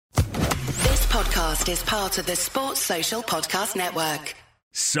podcast is part of the Sports Social Podcast Network.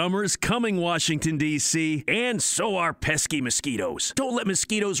 Summer's coming, Washington, D.C., and so are pesky mosquitoes. Don't let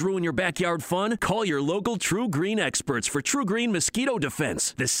mosquitoes ruin your backyard fun. Call your local True Green experts for True Green Mosquito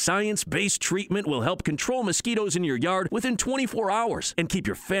Defense. This science-based treatment will help control mosquitoes in your yard within 24 hours and keep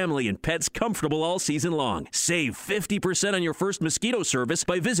your family and pets comfortable all season long. Save 50% on your first mosquito service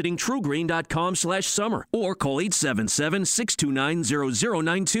by visiting truegreen.com/summer or call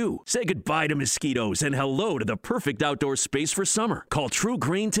 877-629-0092. Say goodbye to mosquitoes and hello to the perfect outdoor space for summer. Call True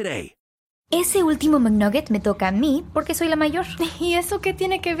Green today. Ese último McNugget me toca a mí porque soy la mayor. ¿Y eso qué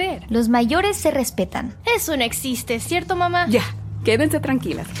tiene que ver? Los mayores se respetan. Eso no existe, ¿cierto, mamá? Ya, quédense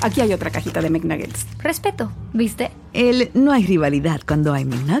tranquilas. Aquí hay otra cajita de McNuggets. Respeto, ¿viste? No hay rivalidad cuando hay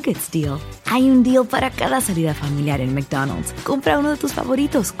McNuggets deal. Hay un deal para cada salida familiar en McDonald's. Compra uno de tus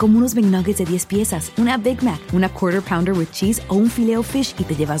favoritos, como unos McNuggets de 10 piezas, una Big Mac, una Quarter Pounder with Cheese o un Filet-O-Fish y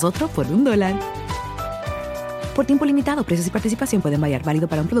te llevas otro por $1. Por tiempo limitado, precios y participación pueden variar. Válido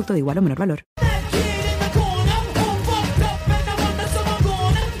para un producto de igual o menor valor.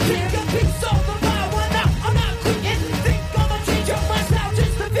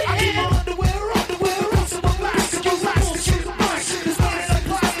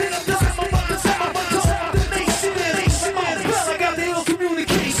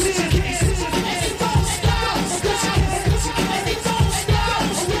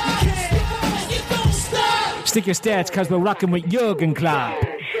 Stick your stats, because we're rocking with Jurgen Klopp.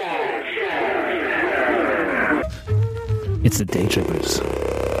 It's the Day Trippers.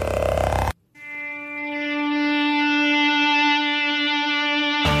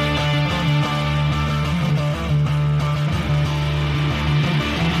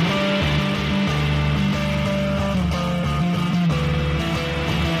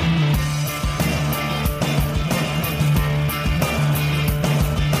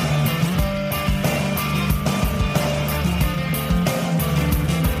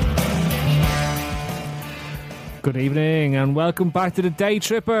 Good evening and welcome back to the Day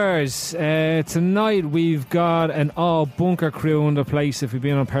Trippers. Tonight we've got an all-bunker crew in the place. If you've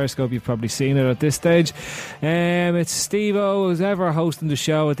been on Periscope, you've probably seen it at this stage. It's Steve-O, who's ever hosting the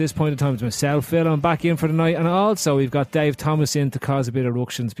show at this point in time. It's myself, Phil. I'm back in for the night. And also we've got Dave Thomas in to cause a bit of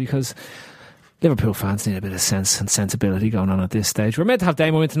ructions because Liverpool fans need a bit of sense and sensibility going on at this stage. We're meant to have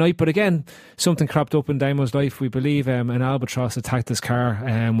Damo in tonight, but again, something cropped up in Damo's life. We believe an albatross attacked his car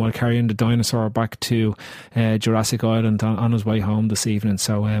while carrying the dinosaur back to Jurassic Island on his way home this evening.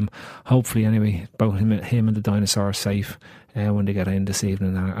 So hopefully, anyway, both him and the dinosaur are safe when they get in this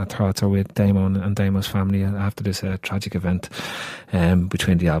evening. Our thoughts are with Damo and Damo's family after this tragic event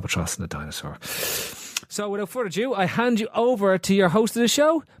between the albatross and the dinosaur. So without further ado, I hand you over to your host of the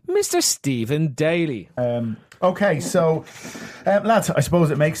show, Mr. Stephen Daly. Okay, so lads, I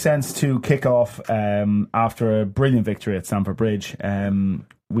suppose it makes sense to kick off after a brilliant victory at Stamford Bridge.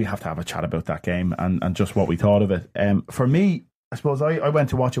 We have to have a chat about that game and just what we thought of it. For me, I suppose I went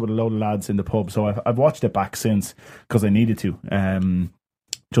to watch it with a load of lads in the pub, so I've watched it back since because I needed to,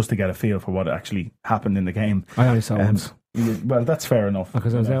 just to get a feel for what actually happened in the game. I only saw once. Well, that's fair enough.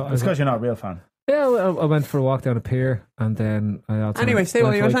 Because it's because you're not a real fan. Yeah, I went for a walk down a pier and then I also anyway, say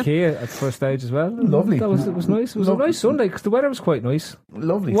what you were saying. IKEA at the first stage as well. Lovely. It was nice. It was a nice Sunday because the weather was quite nice.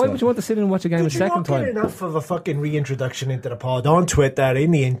 Lovely. Why would you want to sit in and watch a game a second time? Did you not get enough of a fucking reintroduction into the pod on Twitter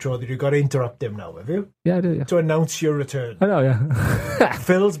in the intro that you got to interrupt him now, have you? Yeah, I do, yeah. To announce your return. I know, yeah.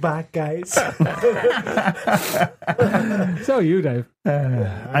 Phil's back, guys. So are you, Dave.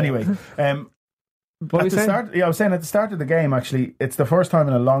 Anyway, what at the start, I was saying at the start of the game, actually, it's the first time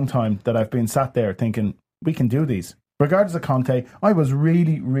in a long time that I've been sat there thinking, we can do these. Regardless of Conte, I was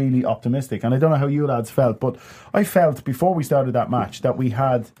really, really optimistic. And I don't know how you lads felt, but I felt before we started that match that we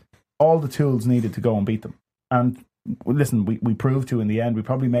had all the tools needed to go and beat them. And listen, we proved to in the end. We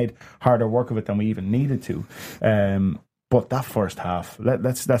probably made harder work of it than we even needed to. But that first half,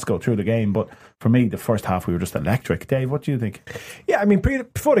 let's go through the game. But for me, the first half, we were just electric. Dave, what do you think? Yeah, I mean,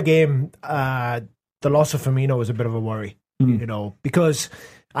 before the game, the loss of Firmino was a bit of a worry, you know, because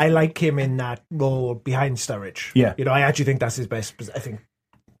I like him in that role behind Sturridge. Yeah. You know, I actually think that's his best. I think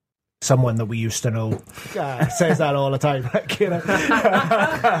someone that we used to know says that all the time. Like, you know,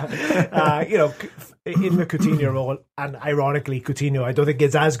 in the Coutinho role, and ironically, Coutinho, I don't think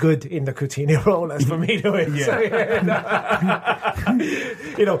is as good in the Coutinho role as Firmino is. Yeah.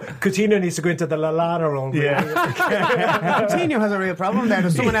 You know, Coutinho needs to go into the Lallana role. Yeah. Coutinho has a real problem there.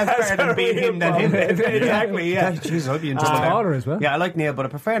 There's someone else better than being him than him. Exactly, yeah. Jeez, I'd be interested. Taller as well. Yeah, I like Neil, but I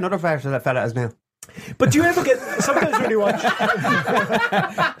prefer another version of that fella as Neil. But do you ever get sometimes when you watch?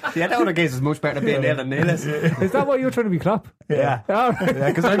 Yeah, that other case is much better at being there than Neil is. Is that why you're trying to be Klopp? Yeah,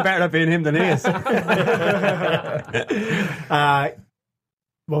 because I'm better at being him than he is.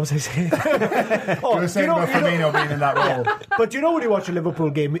 What was I saying? You were saying about Firmino being in that role. But you know when you watch a Liverpool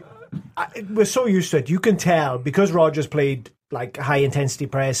game, we're so used to it. You can tell because Rodgers played like high intensity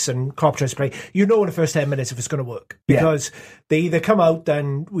press and Klopp tries to play. You know in the first 10 minutes if it's going to work because they either come out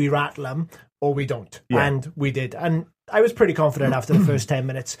and we rattle them or we don't, and we did. And I was pretty confident after the first 10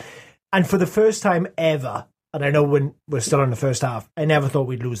 minutes. And for the first time ever, and I know when we're still in the first half, I never thought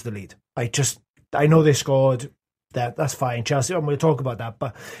we'd lose the lead. I know they scored. That's fine, Chelsea, and we'll talk about that,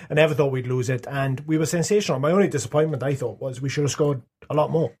 but I never thought we'd lose it, and we were sensational. My only disappointment, I thought, was we should have scored a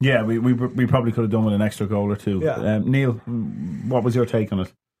lot more. Yeah, we probably could have done with an extra goal or two. Yeah. Neil, what was your take on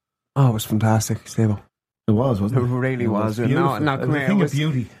it? Oh, it was fantastic, Steve. It was, wasn't it? It really was. Beautiful. No, come here. It was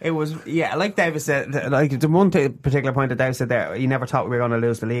beauty. It was, yeah, like David said, like the one particular point that David said there, he never thought we were going to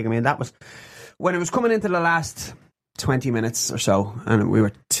lose the league. I mean, that was when it was coming into the last 20 minutes or so, and it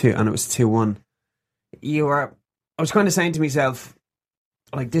was 2-1. I was kind of saying to myself,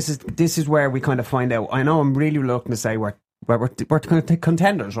 like, this is where we kind of find out. I know I'm really reluctant to say we're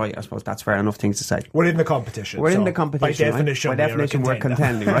contenders, right? I suppose that's fair enough things to say. We're in the competition. We're in the competition. By definition, right? We're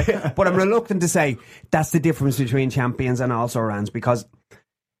contending, right? But I'm reluctant to say that's the difference between champions and also rans, because,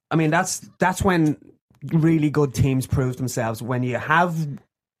 I mean, that's when really good teams prove themselves. When you have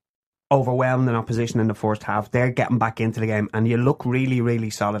overwhelming opposition in the first half, they're getting back into the game, and you look really, really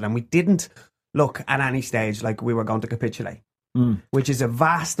solid. And we didn't look at any stage like we were going to capitulate, which is a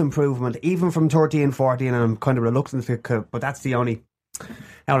vast improvement, even from 13-14, and I'm kind of reluctant to, but that's the only,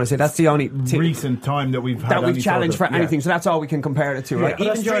 I want to say, that's the only recent time that we've challenged for anything, so that's all we can compare it to, right? Yeah,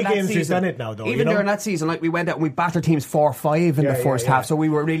 even during that season, we've done it now, though. Even during that season, like we went out and we battered teams 4-5 in the first half, so we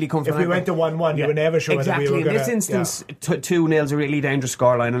were really comfortable. If we went to 1-1, you were never sure exactly. whether we were in this instance, 2-0 is a really dangerous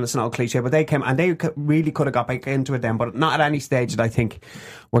scoreline, and it's not a cliche, but they came and they really could have got back into it then, but not at any stage did I think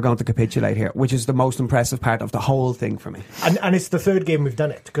we're going to capitulate here, which is the most impressive part of the whole thing for me. And it's the third game we've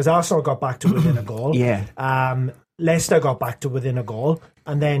done it, because Arsenal got back to within a goal. Leicester got back to within a goal,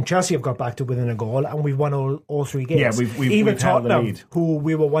 and then Chelsea have got back to within a goal, and we've won all three games. Yeah, we've Tottenham, who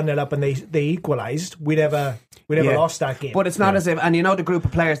we were 1-0 up and they equalised, we never lost that game. But it's not as if, and you know the group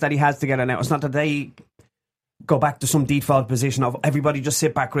of players that he has together now, it's not that they go back to some default position of everybody just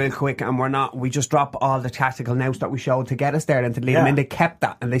sit back real quick and we just drop all the tactical nous that we showed to get us there and to lead them in. They kept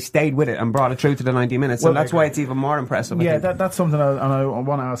that and they stayed with it and brought it through to the 90 minutes, and that's why it's even more impressive. That's something I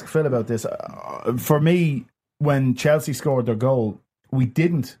want to ask Phil about this. For me, when Chelsea scored their goal, we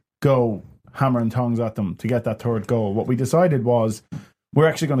didn't go hammer and tongs at them to get that third goal. What we decided was we're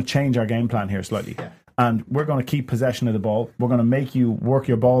actually going to change our game plan here slightly. Yeah. And we're going to keep possession of the ball. We're going to make you work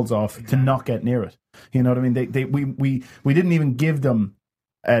your balls off to not get near it. You know what I mean? We didn't even give them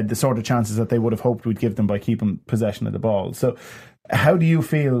the sort of chances that they would have hoped we'd give them by keeping possession of the ball. So how do you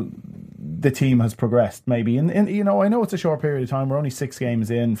feel the team has progressed? Maybe, and you know, I know it's a short period of time. We're only 6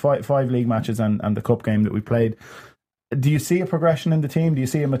 games in, five league matches and the cup game that we played. Do you see a progression in the team? Do you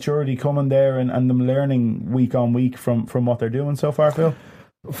see a maturity coming there and them learning week on week from what they're doing so far, Phil?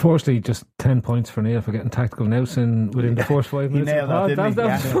 Fortunately, just 10 points for Neil for getting tactical nous within the first 5 minutes. He nailed that,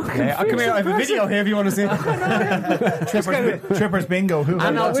 didn't he? Come here, I have a video here if you want to see it. Trippers bingo. It's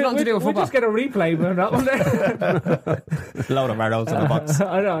nothing to do with football. We'll just get a replay on that one there. Load of arrows in the box.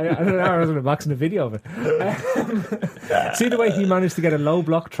 I know arrows in the box in the video of it. See the way he managed to get a low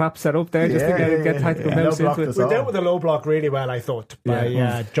block trap set up there just to get tactical nous into it. We dealt with the low block really well, I thought,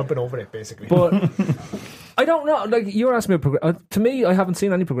 by jumping over it basically. But I don't know. Like you're asking me, to me, I haven't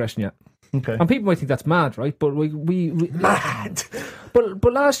seen any progression yet. Okay. And people might think that's mad, right? But we mad. But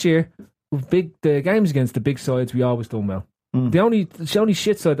last year, the games against the big sides, we always done well. The only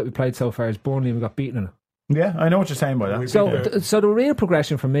shit side that we played so far is Burnley, and we got beaten in it. Yeah, I know what you're saying by that. So the real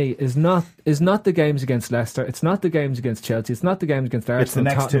progression for me is not the games against Leicester. It's not the games against Chelsea. It's not the games against Arsenal. It's the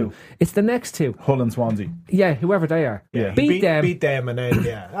next two. It's the next two. Hull and Swansea. Yeah, whoever they are. Yeah. Beat them, and then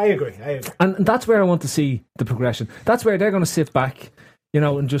I agree. And that's where I want to see the progression. That's where they're going to sit back, you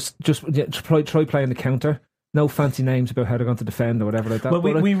know, and just try playing the counter. No fancy names about how they're going to defend or whatever like that. Well,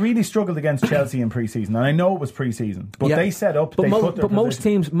 we really struggled against Chelsea in pre-season, and I know it was pre-season, but they set up. But most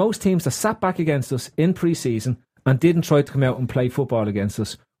teams that sat back against us in pre-season and didn't try to come out and play football against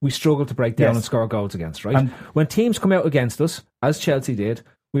us, we struggled to break down and score goals against. Right, and when teams come out against us, as Chelsea did,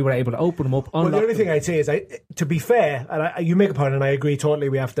 we were able to open them up. Well, the only thing I'd say is, to be fair, and you make a point, and I agree totally,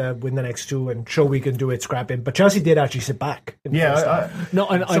 we have to win the next two and show we can do it scrapping. But Chelsea did actually sit back. I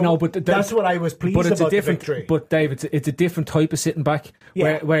know, but that's what I was pleased but it's about a different, the victory. But Dave, it's a different type of sitting back.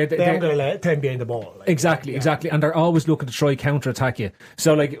 Yeah, where they aren't going to let 10 behind the ball. Exactly, and they're always looking to try counter-attack you.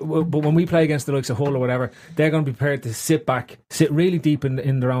 So, but when we play against the likes of Hull or whatever, they're going to be prepared to sit back, sit really deep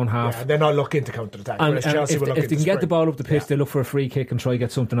in their own half. Yeah, they're not looking to counter-attack. And Chelsea if they can get the ball up the pitch, they look for a free kick and try to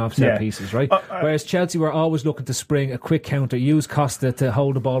get something off set pieces, right? Whereas Chelsea were always looking to spring a quick counter, use Costa to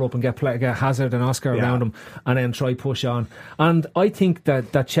hold the ball up and get Hazard and Oscar around them, and then try push on. And I think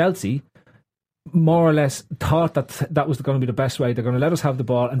that Chelsea more or less thought that was going to be the best way. They're going to let us have the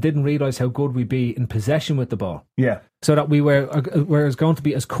ball and didn't realise how good we'd be in possession with the ball. Yeah. So that we were going to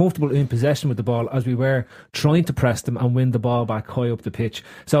be as comfortable in possession with the ball as we were trying to press them and win the ball back high up the pitch.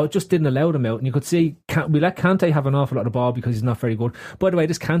 So it just didn't allow them out. And you could see we let Kante have an awful lot of the ball because he's not very good. By the way,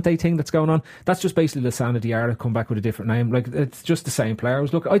 this Kante thing that's going on, that's just basically Lassana Diarra come back with a different name. Like, it's just the same player.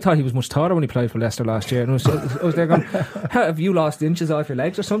 I thought he was much taller when he played for Leicester last year. And I was there going, have you lost inches off your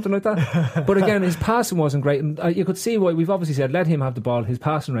legs or something like that? But again, his passing wasn't great. And you could see why. We've obviously said let him have the ball. His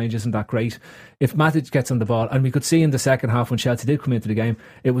passing range isn't that great. If Matic gets on the ball, and we could see in the second half when Chelsea did come into the game,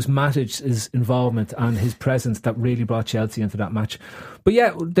 it was Matic's involvement and his presence that really brought Chelsea into that match. But yeah,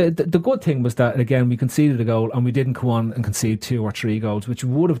 the good thing was that, again, we conceded a goal and we didn't go on and concede 2 or 3 goals, which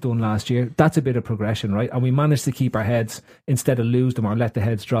we would have done last year. That's a bit of progression, right? And we managed to keep our heads instead of lose them or let the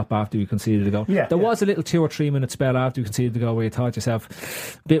heads drop after we conceded a goal. There was a little 2 or 3 minute spell after we conceded the goal where you thought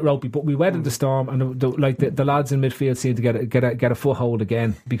yourself a bit ropey, but we weathered the storm, and the lads in midfield seemed to get a foothold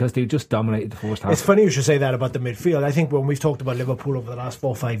again because they just dominated the first half. It's funny you should say that about the midfield. I think when we've talked about Liverpool over the last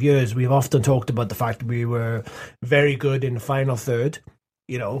 4 or 5 years, we've often talked about the fact that we were very good in the final third,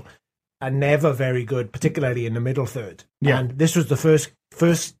 and never very good, particularly in the middle third. Yeah. And this was the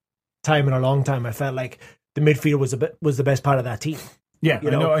first time in a long time I felt like the midfield was the best part of that team. Yeah,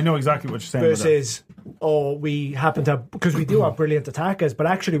 I know exactly what you're saying. Versus, we happen to have, because we do have brilliant attackers, but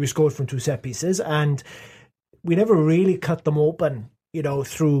actually we scored from 2 set pieces, and we never really cut them open.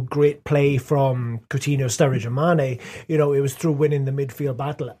 Through great play from Coutinho, Sturridge and Mane, it was through winning the midfield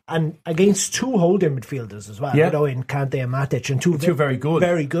battle. And against 2 holding midfielders as well, in Kante and Matic, and two very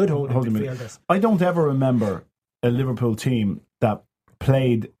good holding midfielders. I don't ever remember a Liverpool team that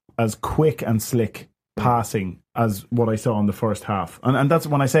played as quick and slick passing as what I saw in the first half. And that's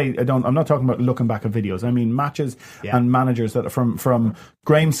when I say I'm not talking about looking back at videos. I mean matches and managers that from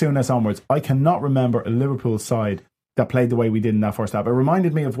Graham Souness onwards. I cannot remember a Liverpool side that played the way we did in that first half. It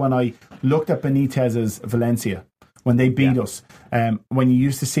reminded me of when I looked at Benitez's Valencia when they beat us. When you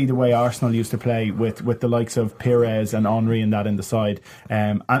used to see the way Arsenal used to play with the likes of Pires and Henry and that in the side,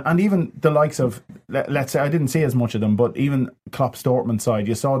 and even the likes of, let's say, I didn't see as much of them, but even Klopp's Dortmund side,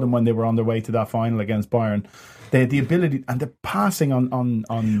 you saw them when they were on their way to that final against Bayern. They had the ability and the passing on.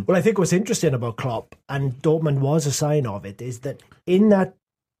 Well, I think what's interesting about Klopp, and Dortmund was a sign of it, is that in that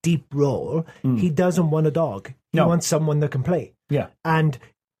deep role, he doesn't want a dog. He wants someone that can play. Yeah. And,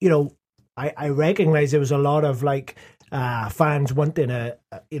 I recognise there was a lot of fans wanting a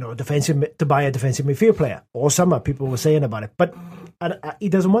defensive to buy a defensive midfield player, or some people were saying about it, but he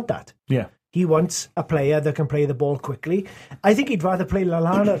doesn't want that. Yeah. He wants a player that can play the ball quickly. I think he'd rather play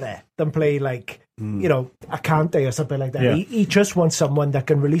Lallana there than play a Kante or something like that. Yeah. He just wants someone that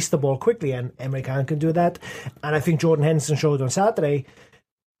can release the ball quickly, and Emre Can can do that. And I think Jordan Henderson showed on Saturday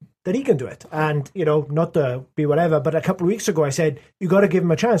that he can do it. And, not to be whatever, but a couple of weeks ago I said, you got to give him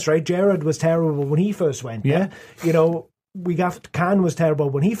a chance, right? Gerrard was terrible when he first went there. Can was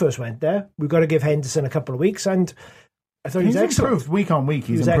terrible when he first went there. We've got to give Henderson a couple of weeks, and I thought he's excellent. Improved week on week.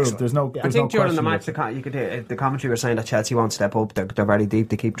 He's improved. Excellent. I think during the match, you could hear the commentary was saying that Chelsea won't step up. They're very deep.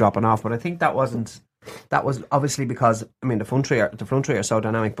 They keep dropping off. But I think that was obviously because the front three are so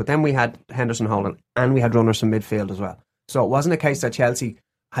dynamic. But then we had Henderson holding, and we had runners from midfield as well. So it wasn't a case that Chelsea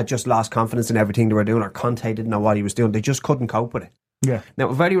had just lost confidence in everything they were doing, or Conte didn't know what he was doing. They just couldn't cope with it. Yeah. Now,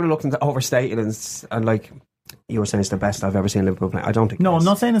 we're very reluctant to overstate it, and like you were saying, it's the best I've ever seen Liverpool play. I don't think. No, I'm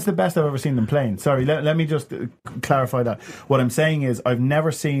not saying it's the best I've ever seen them playing. Sorry, let me just clarify that. What I'm saying is I've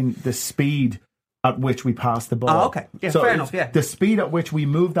never seen the speed at which we passed the ball. Oh, okay. Yeah, so fair enough, yeah. The speed at which we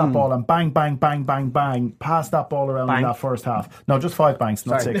moved that ball and bang, bang, bang, bang, bang, passed that ball around in that first half. No, just 5 bangs,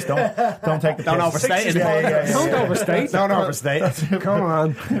 not 6. Don't take the piss. Don't overstate it. Don't overstate. Don't overstate. Come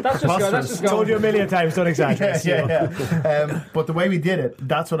on. That's just told you a million times, don't exaggerate. But the way we did it,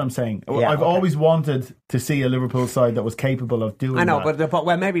 that's what I'm saying. I've always wanted to see a Liverpool side that was capable of doing that. I know,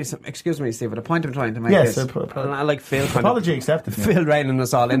 but maybe, excuse me, Steve, but the point I'm trying to make is, I like Phil. Apology accepted. Phil reining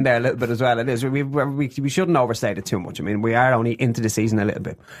us all in there a little bit as well. It is. we shouldn't overstate it too much. I mean, we are only into the season a little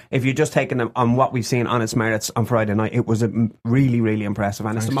bit. If you're just taking them on what we've seen on its merits on Friday night, it was really, really impressive,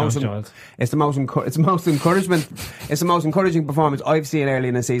 and it's the most encouraging performance I've seen early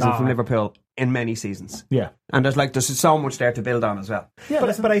in the season from Liverpool in many seasons. Yeah, and there's so much there to build on as well. Yeah,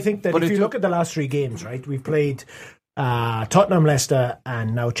 but I think that if you look at the last 3 games, right, we've played Tottenham, Leicester,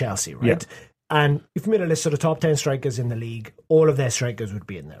 and now Chelsea, right? Yeah. And if you made a list of the top 10 strikers in the league, all of their strikers would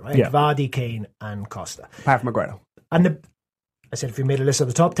be in there, right? Yeah. Vardy, Kane, and Costa. Apart from Aguero. And I said, if you made a list of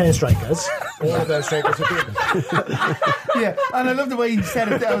the top 10 strikers, all of their strikers would be in there. Yeah, and I love the way he said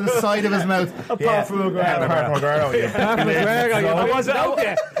it down the side of his mouth. Apart from Aguero.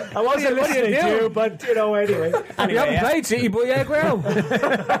 I wasn't listening to you, but, anyway. You haven't played City, but yeah, Aguero.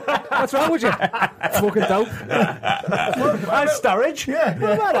 What's wrong with you? Fucking dope. And Sturridge. Yeah.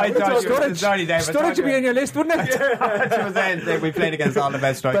 Sturridge would be on your list, wouldn't it? We played against all the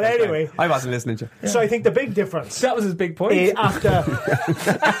best strikers. But anyway. I wasn't listening to you. So I think the big difference. That was his big point. That's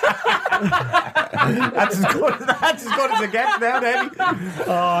as good as it gets now, Eddie.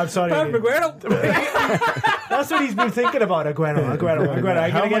 Oh, I'm sorry. Aguero. That's what he's been thinking about. Aguero. I'm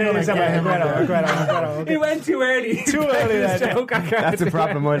gonna get it in somewhere. Aguero. He went too early. Too early. That's a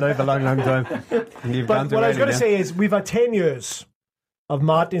problem with life a long time. But what I was going to say is we've had 10 years of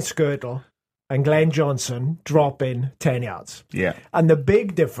Martin Skrtel and Glenn Johnson dropping 10 yards. Yeah. And the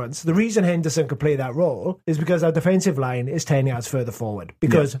big difference, the reason Henderson could play that role is because our defensive line is 10 yards further forward.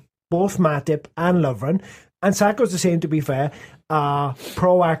 Because both Matip and Lovren, and Saka's the same to be fair, are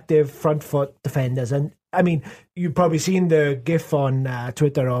proactive front foot defenders. And I mean, you've probably seen the gif on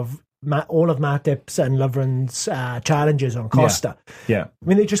Twitter of all of Matip's and Lovren's challenges on Costa. Yeah. I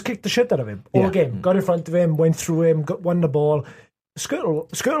mean, they just kicked the shit out of him all game. Got in front of him, went through him, won the ball.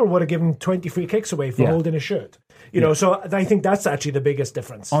 Skrtel would have given 20 free kicks away for holding his shirt. You know, so I think that's actually the biggest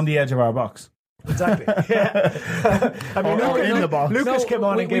difference. On the edge of our box. Exactly. Yeah. I mean, Lucas came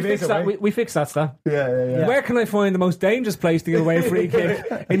on and gave his away. We fixed that stuff. Yeah. Where can I find the most dangerous place to give away a free kick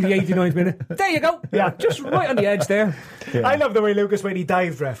in the 89th minute? There you go. Yeah, just right on the edge there. Yeah. I love the way Lucas when he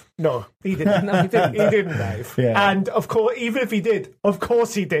dived, ref. No, he didn't. He didn't dive. Yeah. And of course, even if he did, of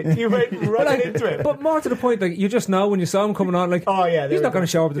course he did. He went right into it. But more to the point, like you just know when you saw him coming on, like he's not going to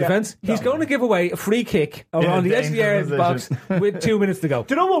show up the defence. He's going to give away a free kick around the edge of the area box with 2 minutes to go.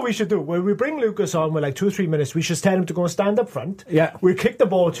 Do you know what we should do? When we bring Lucas on with like 2 or 3 minutes, we should tell him to go and stand up front. Yeah. We'll kick the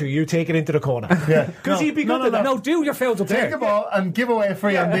ball to you, take it into the corner. Yeah. Because he'd be good at that. No, do your fouls up there. Take the ball and give away a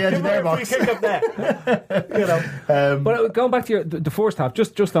free on the edge of their box. Kick up there. You know. But going back to the first half,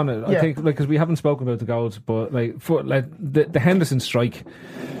 just on it, I think because we haven't spoken about the goals, but the Henderson strike,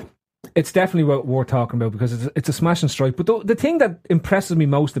 it's definitely worth talking about because it's a smashing strike. But the thing that impresses me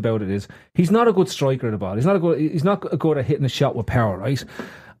most about it is he's not a good striker of the ball. He's not good at hitting a shot with power, right?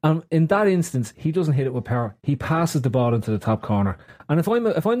 In that instance, he doesn't hit it with power. He passes the ball into the top corner. And if I'm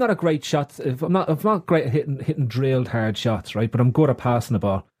not a great shot, if I'm not great at hitting drilled hard shots, right? But I'm good at passing the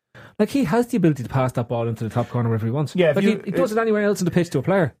ball. Like he has the ability to pass that ball into the top corner wherever he wants. Yeah, he does it anywhere else in the pitch to a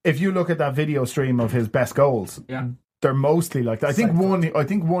player. If you look at that video stream of his best goals, they're mostly like that. I think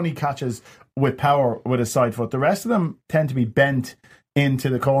one he catches with power with his side foot. The rest of them tend to be bent into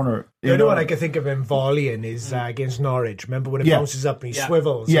the corner. The only one I can think of him volleying is against Norwich. Remember when it bounces up and he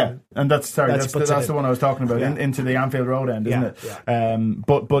swivels? Yeah, and that's the one I was talking about into the Anfield Road end, isn't it? Yeah.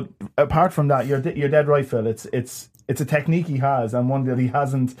 But apart from that, you're dead right, Phil. It's a technique he has and one that he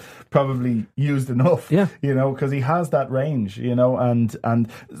hasn't probably used enough. Yeah, you know, because he has that range. You know,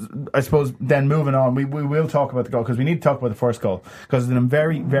 and I suppose then moving on, we will talk about the goal because we need to talk about the first goal because it's a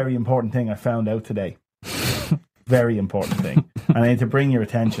very, very important thing I found out today. Very important thing. And I need to bring your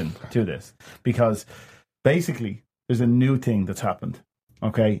attention to this because basically there's a new thing that's happened.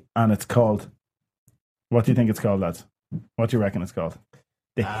 Okay. And it's called, what do you think it's called, lads? What do you reckon it's called?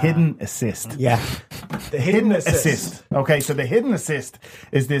 The hidden assist. Yeah. The hidden assist. Okay. So the hidden assist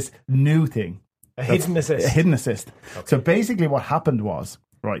is this new thing. A hidden assist. A hidden assist. Okay. So basically what happened was,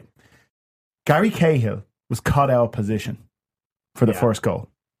 right, Gary Cahill was caught out of position for the first goal.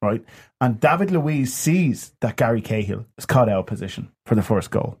 Right, and David Luiz sees that Gary Cahill is caught out of position for the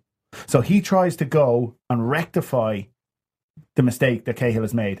first goal. So he tries to go and rectify the mistake that Cahill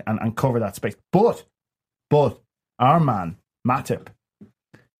has made and cover that space. But our man, Matip,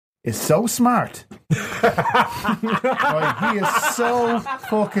 is so smart. Right, he is so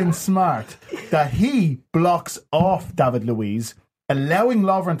fucking smart that he blocks off David Luiz, allowing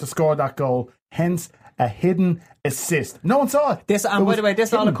Lovren to score that goal, hence a hidden assist. No one saw it. This, and by the way,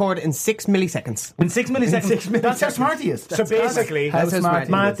 this all occurred in 6 milliseconds. In 6 milliseconds. That's how smart he is. So basically,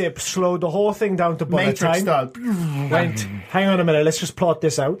 Matip slowed the whole thing down to bullet Matrix time. style. Went, hang on a minute, let's just plot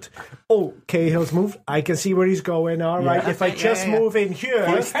this out. Oh, Cahill's moved. I can see where he's going. All right, if I just move in here, If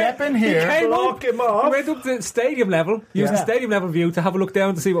I step in here, block him off. He went up to stadium level, using stadium level view to have a look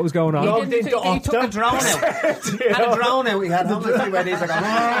down to see what was going on. Logged into He took Opta. a drone out. Had a drone out. He had where these are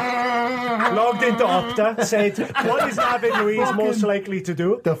going. Logged into Opta, said, what is David Luiz most likely to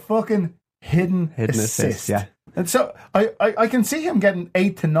do? the fucking hidden assist. yeah. And so I can see him getting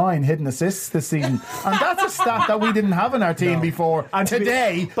 8 to 9 hidden assists this season, and that's a stat that we didn't have in our team before And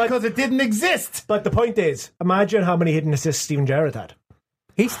today because it didn't exist. But the point is, imagine how many hidden assists Steven Gerrard had.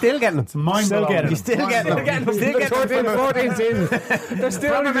 He's still getting them. Still getting He's still getting them. Still getting them. 14 seasons. They're still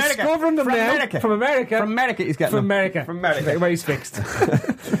From only America. discovering them From now. America. From America. From America, he's getting From them. America. From America. Where he's fixed.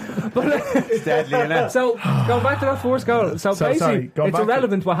 It's deadly, innit? So, going back to that first goal. So sorry, basically, going it's back to-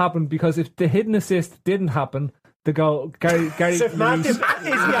 irrelevant what happened because if the hidden assist didn't happen, the goal, Gary So if Matip is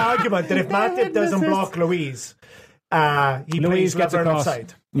the argument that if Matip doesn't block Louise, he Louise plays gets Lovren across.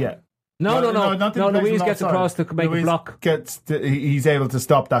 offside. Yeah. No, not that he plays Louise him gets offside. across to make Louise a block. He's able to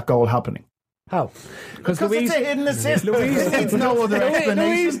stop that goal happening. How? Because it's a hidden assist. Louise It needs no other Louise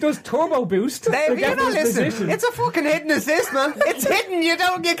explanation. does turbo boost. Dave, to you get don't to his listen. position. It's a fucking hidden assist, man. It's hidden. You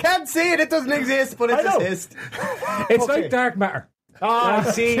can't see it. It doesn't exist, but it's I know. assist. It's Okay. like dark matter. Oh, I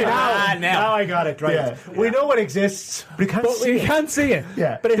see. Now I got it, right. Yeah. We know it exists, but we can't But see you it. can't see it.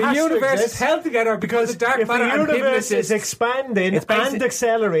 Yeah. But it The has to universe is exist. held together because of dark If the matter and hidden universe is assists. expanding It's basic- and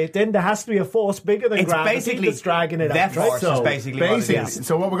accelerating, there has to be a force bigger than It's gravity basically that's dragging it the out. force. Right? Is basically what it is.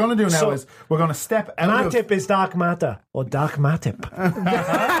 So what we're going to do now So- is we're going to step out of... Matip is dark matter or dark Matip.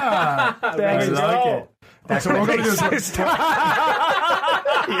 There I you like go. it. So what we're going to do is...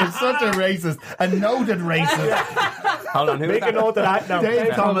 You're such a racist. A noted racist. Hold on, who's Make a that? note of that now.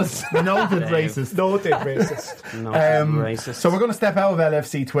 Dave Thomas, noted racist. Noted racist. Racist. So we're going to step out of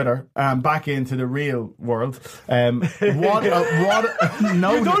LFC Twitter back into the real world. What noted You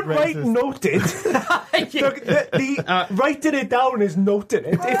don't write racist. noted. Writing it down is noted.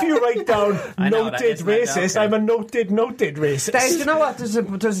 If you write down I know that, noted isn't it? racist, Okay. I'm a noted racist. Dave, do you know what? There's a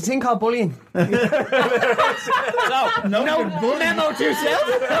thing called bullying. Memo to yourself.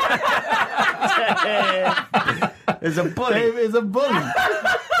 There's a bully. Dave is a bully.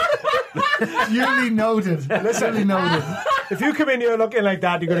 Duly noted. Duly noted. If you come in here looking like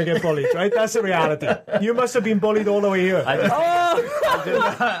that, you're going to get bullied, right? That's the reality. You must have been bullied all the way here.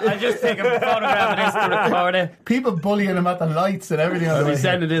 I just take a photograph of this to record it. People bullying him at the lights and everything. I'll be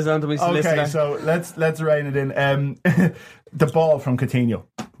sending this on to my solicitor. Okay, so let's rein it in. The ball from Coutinho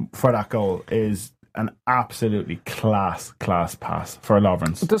for that goal is an absolutely class pass for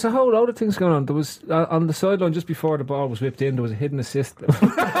Lovren. There's a whole load of things going on. There was on the sideline just before the ball was whipped in. There was a hidden assist.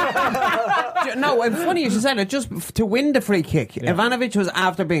 No, it's funny you should say that. Just to win the free kick, Ivanovic was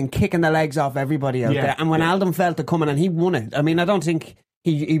after being kicking the legs off everybody out there, and when Alden felt it coming, and he won it. I mean, I don't think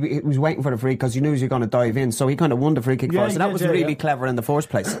he was waiting for the free because he knew he was going to dive in, so he kind of won the free kick for us. So that was really clever in the first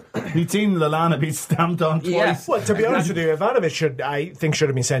place. He'd seen Lallana be stamped on twice. Well, to be honest with you, Ivanovic should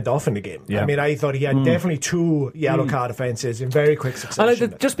have been sent off in the game. Yeah. I mean, I thought he had definitely 2 yellow card offences in very quick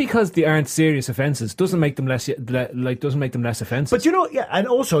succession. Just because they aren't serious offences doesn't make them less offensive. But you know, and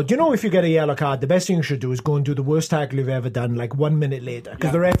also, do you know if you get a yellow card, the best thing you should do is go and do the worst tackle you've ever done like 1 minute later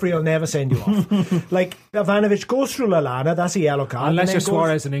because the referee will never send you off. Like Ivanovic goes through Lallana, that's a yellow card. Unless and you're then goes-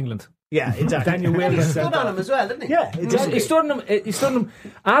 Suarez in England. Yeah, exactly. Then you will He get stood sent on off. him as well, didn't he? Yeah, exactly. He stood on him. He stood on him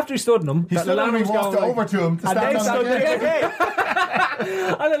after he stood on him. He stood on him, he walked over to him to And stand then on stood him. there again.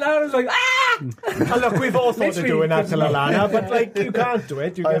 And Lallana was like, ah! And look, we've all thought of doing that to Lallana, but like you can't do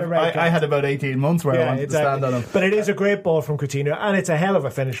it. You get a red I had about 18 months where I wanted to stand on him. But it is a great ball from Coutinho, and it's a hell of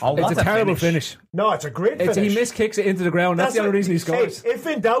a finish. It's a terrible finish. No, it's a great finish. He miskicks it into the ground. That's the only reason he scores. Hey, if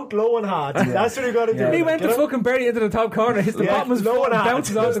in doubt, low and hard. That's what you got to do. He went to fucking bury it into the top corner, hits the bottom of his low foot, and and hard.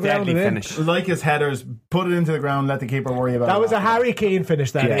 bounces off the ground. Deadly And in. finish. Like his headers, put it into the ground, let the keeper worry about it. That was a Harry Kane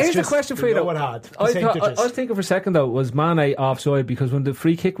finish. That is Here's a just question for you, low though. and hard. I Percentages. was thinking for a second though, was Mane offside because when the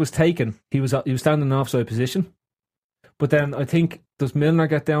free kick was taken, he was standing in an offside position. But then I think does Milner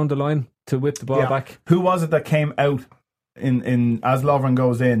get down the line to whip the ball back? Who was it that came out in as Lovren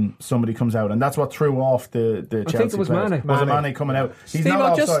goes in? Somebody comes out, and that's what threw off the Chelsea think it was players. Mane. Was it Mane coming out? He's Steve,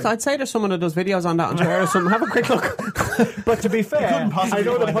 not offside. I'd say there's someone that does videos on that on Twitter or something. Have a quick look. But to be fair, couldn't possibly I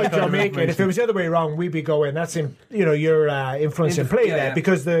know the find point that kind you're of making. If information. it was the other way around, we'd be going, that's him, you're influencing play yeah, there yeah.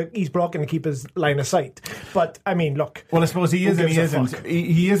 because he's blocking the keeper's line of sight. But I mean, look. Well, I suppose he is Who and he gives a isn't. fuck?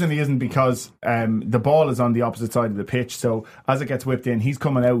 He is and he isn't because the ball is on the opposite side of the pitch. So as it gets whipped in, he's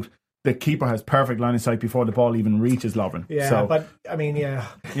coming out the keeper has perfect line of sight before the ball even reaches Lovren. Yeah, so, but I mean, yeah.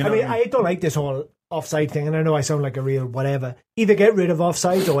 You know I don't like this whole offside thing, and I know I sound like a real whatever. Either get rid of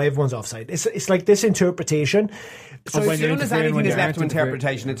offside or everyone's offside. It's like this interpretation. So as soon as anything is left to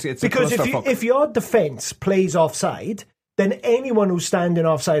interpretation, it's because a if your defence plays offside, then anyone who's standing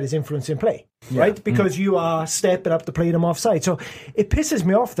offside is influencing play, right? Because you are stepping up to play them offside. So it pisses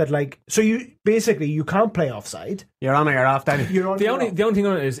me off that you can't play offside. You're on or you're off, Danny. The only thing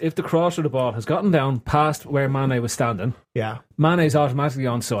on it is if the cross of the ball has gotten down past where Mane was standing, Mane's automatically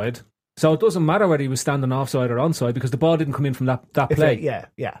onside. So it doesn't matter whether he was standing offside or onside because the ball didn't come in from that play. Do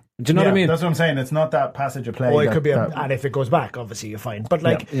you know what I mean? That's what I'm saying. It's not that passage of play. Or it could be, and if it goes back, obviously you're fine. But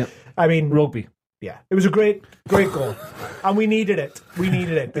I mean, rugby. Yeah, it was a great goal, and we needed it.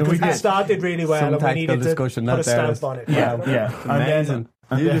 Because it started really well, Some and we needed to put a stamp on it. Yeah. Amazing.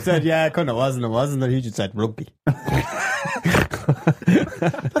 You just said, it wasn't. He just said rugby.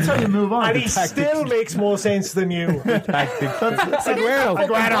 That's how you move on. And he still makes more sense than you. Aguero.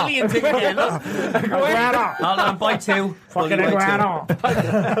 Hold on, by 2. Fucking Aguero.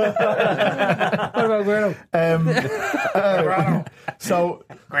 What about Aguero? So,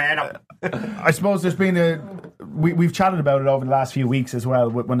 I suppose there's been we've chatted about it over the last few weeks as well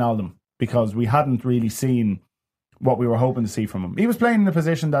with Wijnaldum, because we hadn't really seen what we were hoping to see from him. He was playing in a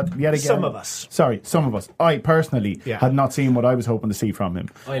position that, yet again... Some of us. I personally had not seen what I was hoping to see from him.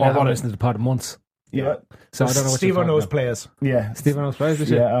 I haven't listened to the pod in months. Yeah. So I don't know what Steve knows players. Yeah. Steve knows players,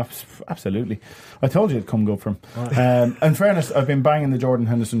 yeah, absolutely. I told you it'd come good from him. In fairness, I've been banging the Jordan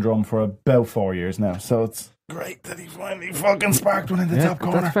Henderson drum for about 4 years now, so it's great that he finally fucking sparked one in the top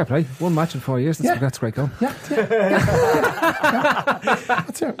corner. That's fair play. 1 match in 4 years. That's great going. Yeah.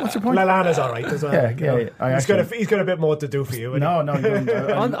 What's your point? Lallana's all right as well. Yeah. He's got a bit more to do for you. No. On the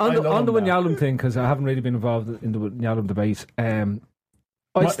Wijnaldum thing, because I haven't really been involved in the Wijnaldum debate.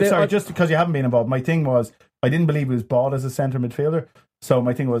 Just because you haven't been involved, my thing was I didn't believe he was bought as a centre midfielder. So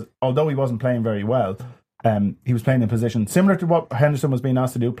my thing was, although he wasn't playing very well, he was playing in a position similar to what Henderson was being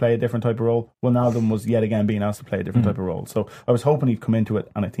asked to do, play a different type of role. Wijnaldum was yet again being asked to play a different type of role. So I was hoping he'd come into it,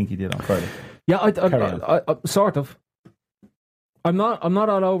 and I think he did on Friday. Yeah, I sort of. I'm not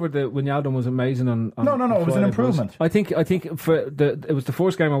all over the Wijnaldum was amazing on No, it was an improvement. I think it was the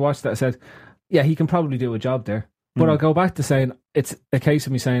first game I watched that I said, yeah, he can probably do a job there. But I'll go back to saying it's a case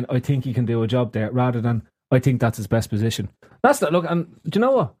of me saying I think he can do a job there rather than I think that's his best position. That's that. Look, and do you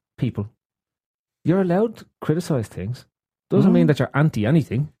know what, people? You're allowed to criticise things. Doesn't mean that you're anti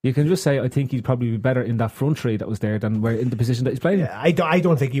anything. You can just say I think he'd probably be better in that front three that was there than where in the position that he's playing. Yeah, I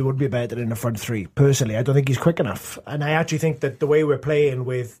don't think he would be better in the front three. Personally, I don't think he's quick enough, and I actually think that the way we're playing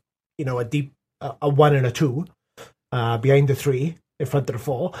with a deep a 1 and a 2 behind the 3 in front of the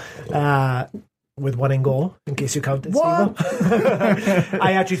 4. With 1 in goal, in case you counted.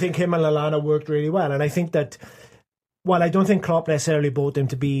 I actually think him and Lallana worked really well, and I think that while I don't think Klopp necessarily bought him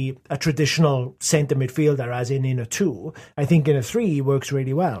to be a traditional centre midfielder, as in a 2, I think in a 3 he works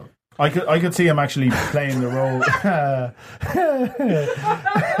really well. I could see him actually playing the role.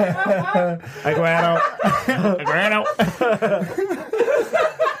 Aguero.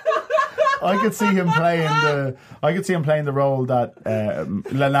 I could see him playing the role that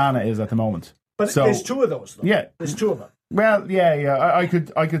Lallana is at the moment. But there's 2 of those, though. Yeah. There's 2 of them. Well, yeah. I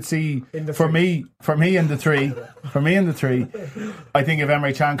could see for me in the 3. For me in the 3, I think if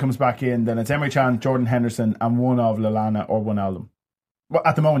Emre Can comes back in, then it's Emre Can, Jordan Henderson, and one of Lallana or Wijnaldum. Well,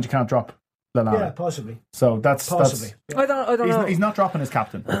 at the moment, you can't drop Lallana. Yeah, possibly. So that's I don't know. He's not dropping his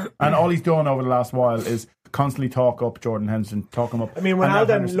captain, and all he's done over the last while is constantly talk up Jordan Henderson, talk him up. I mean,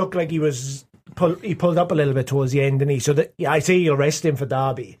 Wijnaldum looked like he pulled up a little bit towards the end, didn't he? So I say you'll rest him for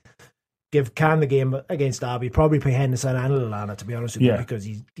Derby. Give Can the game against Derby, probably play Henderson and Lallana, to be honest with you, because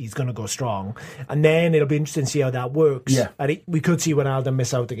he's going to go strong. And then it'll be interesting to see how that works. Yeah. And we could see Wijnaldum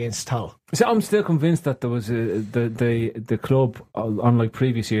miss out against Hull. So I'm still convinced that there was the club, unlike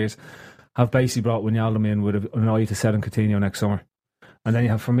previous years, have basically brought Wijnaldum in with an eye to selling Coutinho next summer. And then you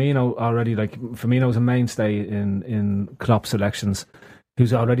have Firmino already. Like Firmino's a mainstay in Klopp selections,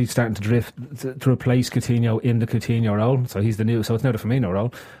 who's already starting to drift to replace Coutinho in the Coutinho role. So he's so it's now the Firmino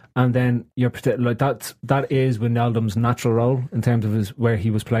role. And then that is Wijnaldum's natural role in terms of where he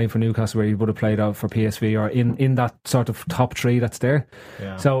was playing for Newcastle, where he would have played out for PSV or in that sort of top 3 that's there.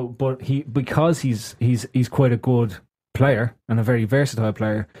 Yeah. So, but because he's quite a good player and a very versatile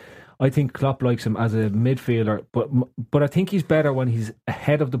player, I think Klopp likes him as a midfielder, but I think he's better when he's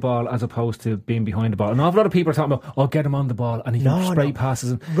ahead of the ball as opposed to being behind the ball. An awful lot of people are talking about, get him on the ball and he can spray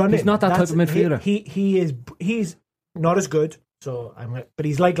passes. He's not that type of midfielder. He's not as good. But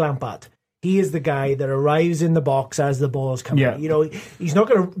he's like Lampard. he is the guy that arrives in the box as the ball's coming. Yeah. You know, he's not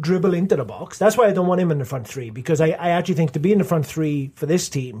going to dribble into the box. That's why I don't want him in the front three, because I actually think to be in the front three for this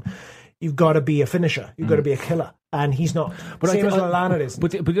team, you've got to be a finisher. You've got to be a killer. And he's not. Same as Lallana isn't.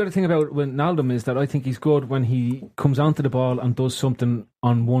 But the other thing about Wijnaldum is that I think he's good when he comes onto the ball and does something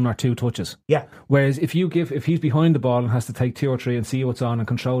on 1 or 2 touches. Yeah. Whereas if he's behind the ball and has to take 2 or 3 and see what's on and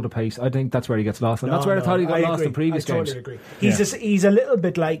control the pace, I think that's where he gets lost. And that's where I thought he got lost in previous games. I totally agree. He's a little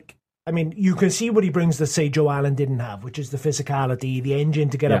bit like, I mean, you can see what he brings that, say, Joe Allen didn't have, which is the physicality, the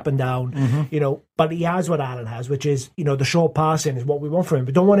engine to get up and down, you know, but he has what Allen has, which is, you know, the short passing is what we want from him.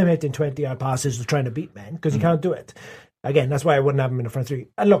 But don't want him hitting 20-yard passes or trying to beat men, because he can't do it. Again, that's why I wouldn't have him in the front three.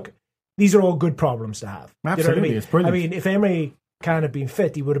 And look, these are all good problems to have. Absolutely, you know what I mean? It's brilliant. I mean, if Emery can't have been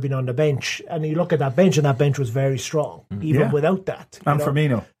fit, he would have been on the bench. And you look at that bench, and that bench was very strong, even without that. And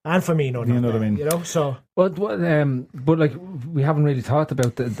Firmino. And Firmino. You know what I mean? You know, so... But like, we haven't really talked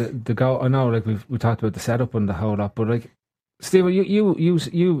about the goal. I know, like, we talked about the setup and the whole lot, but, like, Steve,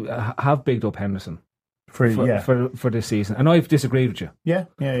 you have bigged up Henderson for this season, and I've disagreed with you. Yeah.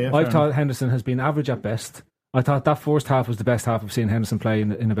 I've thought Henderson has been average at best. I thought that first half was the best half I've seen Henderson play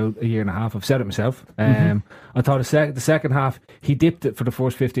in about a year and a half. I've said it myself. I thought the second half, he dipped it for the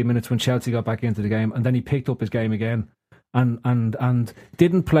first 15 minutes when Chelsea got back into the game, and then he picked up his game again and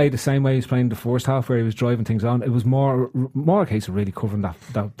didn't play the same way he was playing the first half, where he was driving things on. It was more a case of really covering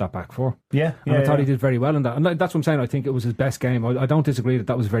that back four. Yeah, I thought he did very well in that. And that's what I'm saying. I think it was his best game. I don't disagree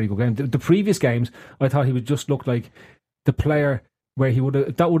that was a very good game. The previous games, I thought he would just look like the player where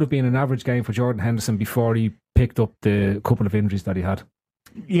that would have been an average game for Jordan Henderson before he picked up the couple of injuries that he had.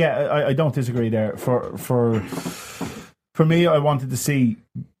 Yeah, I don't disagree there. For me, I wanted to see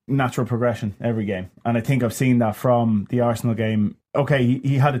natural progression every game, and I think I've seen that from the Arsenal game. Okay,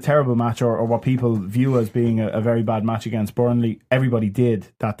 he had a terrible match, or what people view as being a very bad match against Burnley. Everybody did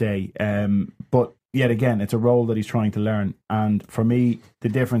that day, but yet again, it's a role that he's trying to learn. And for me, the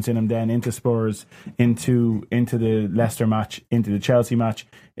difference in him then into Spurs, into the Leicester match, into the Chelsea match,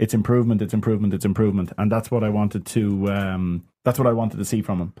 it's improvement, and that's what I wanted to see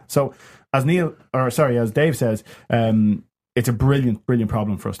from him. So, as Dave says, it's a brilliant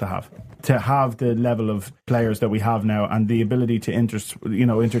problem for us to have the level of players that we have now, and the ability to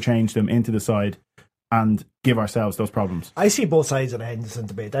interchange them into the side and give ourselves those problems. I see both sides of the Henderson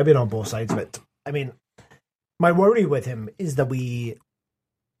debate. I've been on both sides of it. I mean, my worry with him is that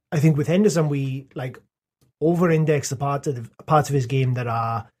I think with Henderson, we like over-index the parts of his game that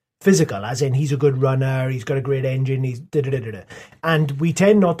are physical, as in he's a good runner, he's got a great engine, he's da-da-da-da-da. And we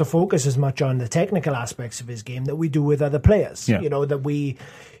tend not to focus as much on the technical aspects of his game that we do with other players. Yeah. You know, that we're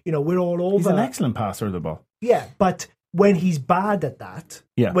all over. He's an excellent passer of the ball. Yeah, but when he's bad at that,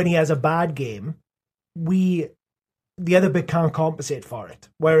 when he has a bad game, the other bit can't compensate for it.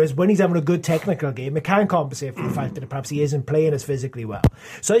 Whereas when he's having a good technical game, it can compensate for the fact that perhaps he isn't playing as physically well.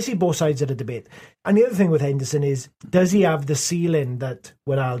 So I see both sides of the debate. And the other thing with Henderson is, does he have the ceiling that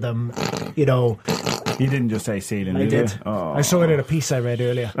Wijnaldum, you know... You didn't just say ceiling, I did. Oh. I saw it in a piece I read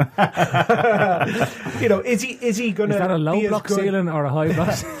earlier. You know, is he going to... Is that a low block ceiling or a high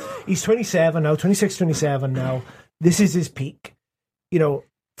block? He's 27 now, 26, 27 now. This is his peak. You know,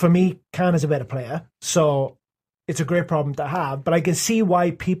 for me, Can is a better player. So... it's a great problem to have, but I can see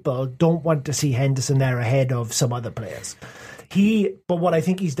why people don't want to see Henderson there ahead of some other players. But what I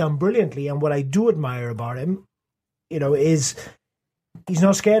think he's done brilliantly, and what I do admire about him, you know, is he's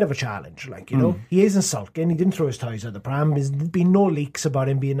not scared of a challenge. Like, you know, he isn't sulking. He didn't throw his toys out the pram. There's been no leaks about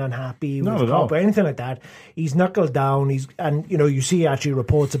him being unhappy with Klopp or anything like that. He's knuckled down. And you know, you see actually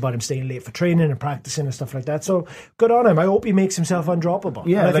reports about him staying late for training and practicing and stuff like that. So good on him. I hope he makes himself undroppable.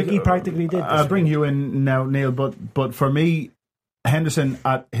 Yeah, and I think he practically did. I'll bring you in now, Neil. But for me, Henderson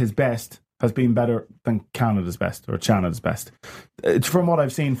at his best has been better than Canada's best or Canada's best. It's from what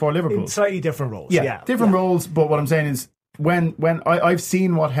I've seen for Liverpool. In slightly different roles. Different roles. But what I'm saying is, when I've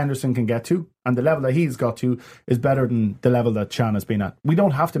seen what Henderson can get to, and the level that he's got to is better than the level that Can has been at. We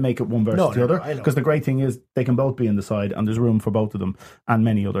don't have to make it one versus the other, because the great thing is they can both be in the side, and there's room for both of them and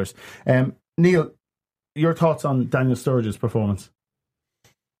many others. Neil, your thoughts on Daniel Sturridge's performance?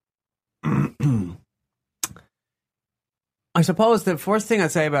 I suppose the first thing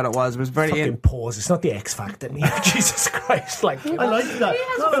I'd say about it was very... Fucking pause. It's not the X Factor, Neil. Jesus Christ. Like, I like that. He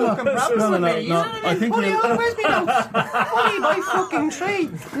has a fucking problem with me. No. I think Ollie always been out. Ollie, my fucking tree.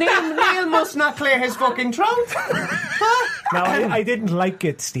 Neil must not clear his fucking throat. No, I didn't like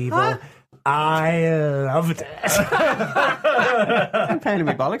it, Steve. I loved it. I'm paying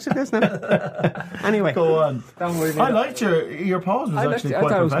me bollocks at this now. Anyway, go on. Don't worry. I liked your pause. Was actually quite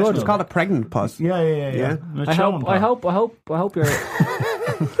professional. It's called a pregnant pause. Yeah. I hope you're.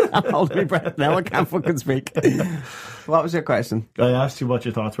 I'm holding my breath now. I can't fucking speak. What was your question? I asked you what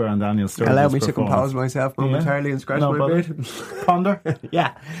your thoughts were on Daniel Sturridge's Allow me to performance. compose myself momentarily and scratch my beard. Ponder.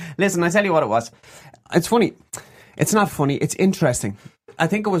 Yeah. Listen, I tell you what it was. It's funny. It's not funny. It's interesting. I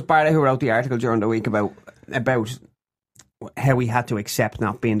think it was Barra who wrote the article during the week about how he had to accept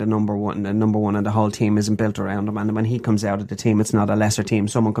not being the number one, and the whole team isn't built around him. And when he comes out of the team, it's not a lesser team.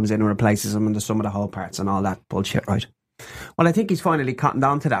 Someone comes in and replaces him, and the sum of the whole parts and all that bullshit, right? Well, I think he's finally cottoned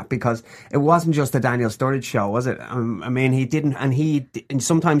on to that, because it wasn't just a Daniel Sturridge show, was it? I mean, he didn't, and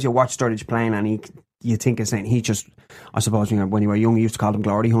sometimes you watch Sturridge playing and you think it's saying he just, I suppose, when you were young, you used to call them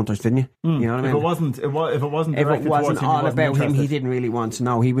glory hunters, didn't you? You know what I mean? If it wasn't all about him, he didn't really want to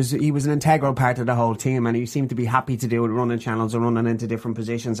know. He was an integral part of the whole team, and he seemed to be happy to do it, running channels and running into different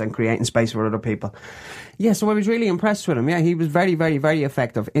positions and creating space for other people. Yeah, so I was really impressed with him. Yeah, he was very, very, very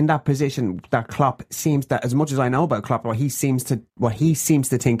effective in that position. That Klopp seems that, as much as I know about Klopp, what he seems to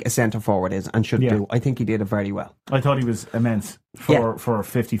think a centre forward is and should do. I think he did it very well. I thought he was immense for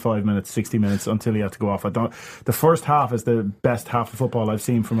 55 minutes, 60 minutes until he had to go off. The first half is the best half of football I've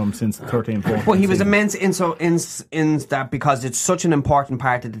seen from him since 13-14. Well, he was immense in that, because it's such an important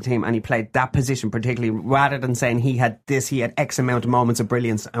part of the team, and he played that position particularly, rather than saying he had X amount of moments of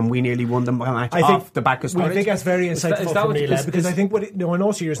brilliance and we nearly won the match off the back of Sturridge. I think that's very insightful from Neil, because I think in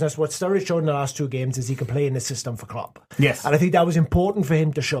all seriousness, what Sturridge showed in the last two games is he can play in the system for Klopp. Yes. And I think that was important for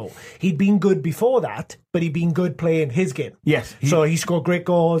him to show. He'd been good before that, but he'd been good playing his game. Yes. So he scored great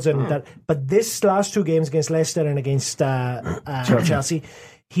goals and that. But this last two games against Leicester and against Chelsea,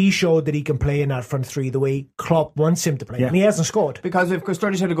 he showed that he can play in that front three the way Klopp wants him to play, and he hasn't scored. Because if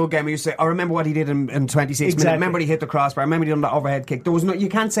Sturridge had a good game, you say, "I remember what he did in 26 minutes. Remember he hit the crossbar. Remember he done the overhead kick." There was you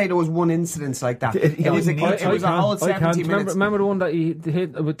can't say there was one incident like that. It was a whole 70 minutes. Remember the one that he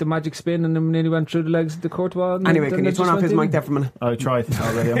hit with the magic spin and then nearly went through the legs of the Courtois? Anyway, can you turn off his mic there for a minute? I tried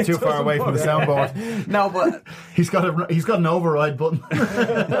already. I'm too far away from the soundboard. No, but he's got an override button.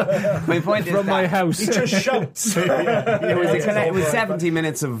 My point is from my house. He just shouts. It was 70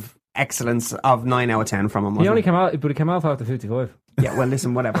 minutes of excellence of 9 out of 10 from him. He only came out, but he came out after 55. Yeah, well,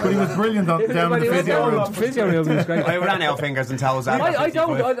 listen, whatever. But he was brilliant down in the physio room. He was great. I ran out fingers and toes.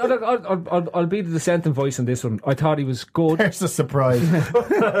 I'll be the dissenting voice on this one. I thought he was good. There's a surprise.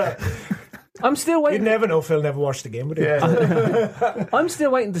 I'm still waiting. You'd never know. Phil never watched the game, would he? Yeah. I'm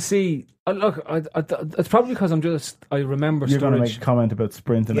still waiting to see. Look, it's probably because I remember You're going to Sturridge. make a comment about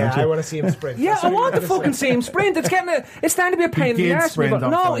sprinting. Yeah, aren't you? I want to see him sprint. Yeah, I want to fucking see him sprint. It's starting to be a pain in the arse. Sprint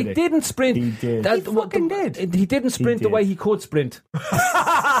on no, Friday. he didn't sprint. He did. He fucking did. He didn't sprint the way he could sprint.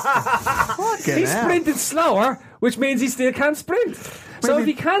 He sprinted slower, which means he still can't sprint. So if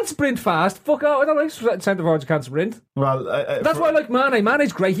he can't sprint fast, fuck out. I don't like centre forwards who can't sprint. Well, that's why I like Mane.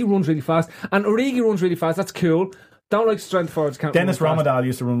 Mane's great. He runs really fast, and Origi runs really fast. That's cool. Don't like strength forwards. Can't Dennis run fast. Ramadal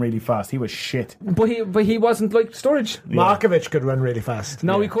used to run really fast. He was shit. But he wasn't like Sturridge. Markovic could run really fast.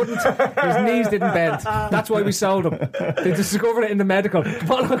 No, he couldn't. His knees didn't bend. That's why we sold him. They discovered it in the medical.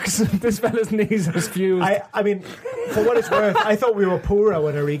 Bollocks, this fella's knees are fused. I mean, for what it's worth, I thought we were poorer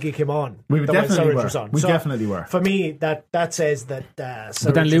when Origi came on. We definitely were. Was on. We definitely were. For me, that says that.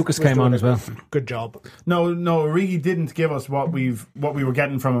 But then Lucas came on as well. Good job. No, Origi didn't give us what we were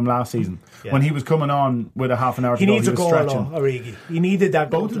getting from him last season. Yeah. When he was coming on with a half an hour to go, needs he a was goal. stretching. Origi. He needed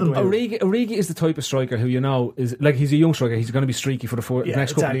that. Both of them. Origi is the type of striker who is like, he's a young striker. He's going to be streaky for the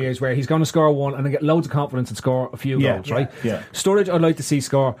next couple of years, where he's going to score one and then get loads of confidence and score a few goals, right? Yeah. Sturridge, I'd like to see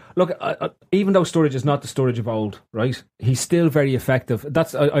score. Look, even though Sturridge is not the Sturridge of old, right? He's still very effective.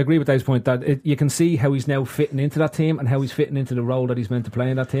 I agree with Dave's point that you can see how he's now fitting into that team and how he's fitting into the role that he's meant to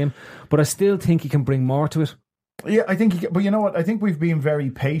play in that team. But I still think he can bring more to it. Yeah, I think, but you know what? I think we've been very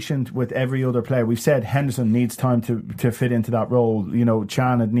patient with every other player. We've said Henderson needs time to fit into that role. You know,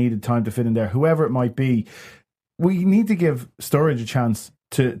 Chan had needed time to fit in there. Whoever it might be, we need to give Sturridge a chance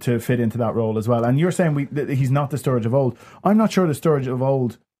to fit into that role as well. And you're saying he's not the Sturridge of old. I'm not sure the Sturridge of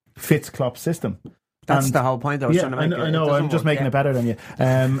old fits Klopp's system. That's the whole point I was trying to make. I know. I'm just making it better than you.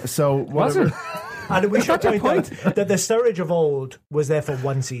 So whatever. And we should point out that the Sturridge of old was there for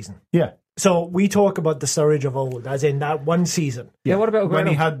one season. Yeah. So we talk about the Sturridge of old as in that one season. Yeah, what about when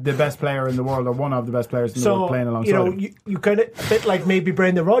he had the best player in the world, or one of the best players in the world, playing alongside him? You kind of, a bit like maybe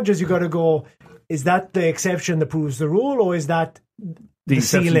Brendan Rodgers, you got to go, is that the exception that proves the rule, or is that the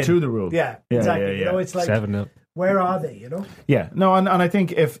exception ceiling to the rule? Yeah, exactly. Yeah. You know, it's like 7-0. Where are they? You know. Yeah, no, and I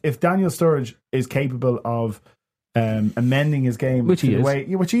think if Daniel Sturridge is capable of amending his game, which he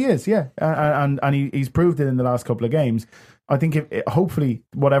is, and he's proved it in the last couple of games. I think hopefully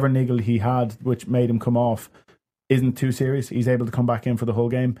whatever niggle he had, which made him come off, isn't too serious. He's able to come back in for the whole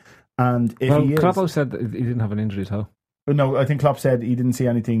game, and if he is, Kloppo said that he didn't have an injury toe. No, I think Klopp said he didn't see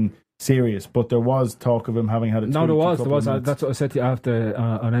anything serious, but there was talk of him having had a tweak. No, there was. That's That's what I said to you after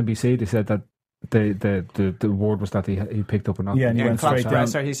on NBC. They said that the word was that he picked up a knock. Yeah, and he went straight down.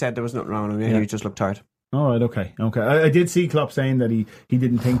 He said there was nothing wrong with him. He just looked tired. All right, okay. I did see Klopp saying that he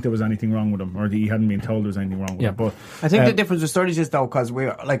didn't think there was anything wrong with him, or that he hadn't been told there was anything wrong with him. But I think the difference with Sturridge is, though, because we,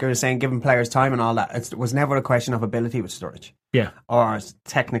 like I was saying, giving players time and all that, it was never a question of ability with Sturridge. Yeah. Or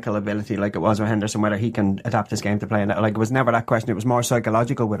technical ability, like it was with Henderson, whether he can adapt his game to play. And it was never that question. It was more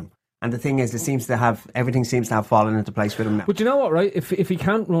psychological with him. And the thing is, everything seems to have fallen into place with him now. But you know what, right? If he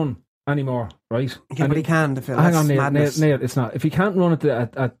can't run anymore, right? Yeah, but he can. Hang on, Neil, it's not. If he can't run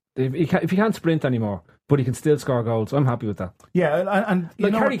if he can't sprint anymore, but he can still score goals, I'm happy with that. Yeah, and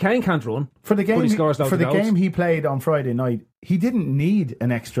like Harry Kane can't run for the game. But he scores for the goals. game he played on Friday night, he didn't need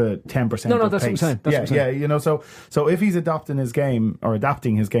an extra 10%. No, of that's pace. what I'm saying. That's what I'm saying. You know, so if he's adapting his game,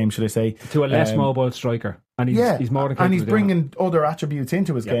 should I say, to a less mobile striker, and he's more than capable, and he's bringing other attributes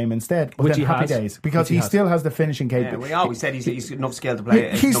into his game instead, which he happy has, days, because he still has the finishing capability. We always said he's enough skill to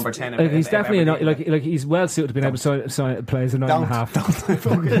play number 10. He's definitely not, like he's well suited to being able to play as a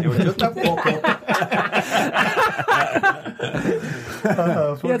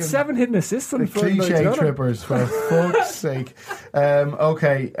 9.5. He had 7 hidden assists on the cliche trippers, for fuck's sake.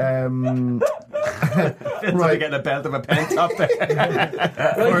 Okay. Right, getting a belt of a pen top there.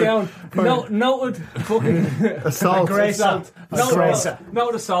 Right down. Noted fucking assault.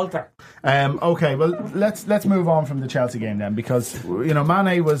 Noted assaulter. Okay, well let's move on from the Chelsea game then, because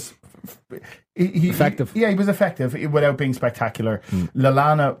Mane was effective. He was effective without being spectacular.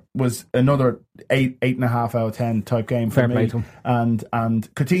 Lallana was another 8.5 out of 10 type game for me. And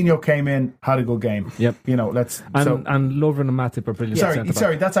Coutinho came in, had a good game. Yep. And Lovren and Matip are brilliant.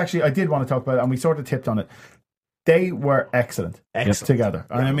 Sorry, that's actually, I did want to talk about it, and we sort of tipped on it. They were excellent together.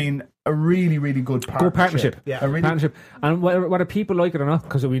 And I mean, a really, really good partnership. Good partnership. Yeah. Partnership. And whether people like it or not,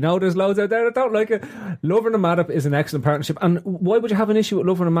 because we know there's loads out there that don't like it, Lovren and Matip is an excellent partnership. And why would you have an issue with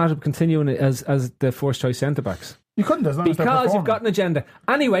Lovren and Matip continuing as the first choice centre backs? You couldn't, as long as because you've got an agenda.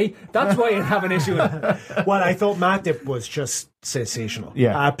 Anyway, that's why you'd have an issue with it. Well, I thought Matip was just sensational.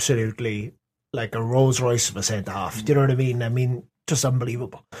 Yeah. Absolutely like a Rolls Royce of a centre half. Do you know what I mean? I mean, just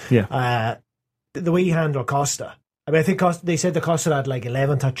unbelievable. Yeah. The way he handled Costa. I mean, I think they said the Costa had like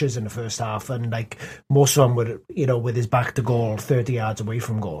 11 touches in the first half, and like most of them with his back to goal, 30 yards away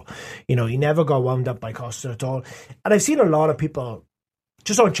from goal. He never got wound up by Costa at all. And I've seen a lot of people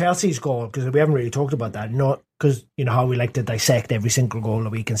just on Chelsea's goal, because we haven't really talked about that. Not because how we like to dissect every single goal that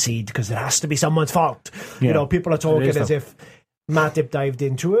we concede, because it has to be someone's fault. Yeah. People are talking as if Matip dived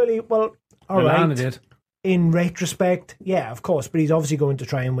in too early. Well, all right. Did. In retrospect, yeah, of course, but he's obviously going to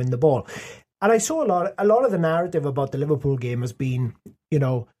try and win the ball. And I saw a lot of the narrative about the Liverpool game has been,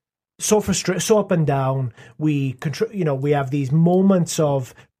 so frustrated, so up and down. We have these moments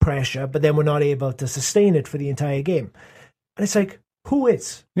of pressure, but then we're not able to sustain it for the entire game. And it's like, who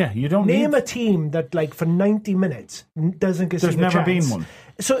is? Yeah, you don't name a team that like for 90 minutes doesn't concede a chance. There's never been one.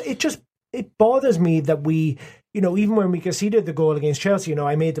 So it bothers me that we, even when we conceded the goal against Chelsea,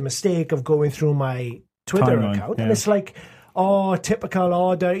 I made the mistake of going through my Twitter account, and it's like, oh, typical,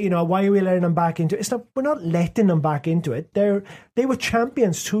 why are we letting them back into it? We're not letting them back into it. They were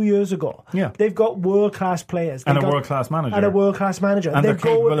champions 2 years ago. Yeah. They've got world-class players. And a world-class manager. And they're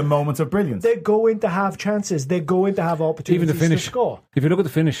capable of moments of brilliance. They're going to have chances. They're going to have opportunities even the finish. To score. If you look at the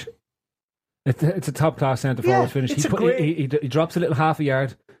finish, it's a top-class centre-forward finish. He drops a little half a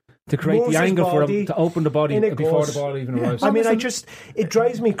yard to create the angle for him to open the body before the ball even arrives. I mean, it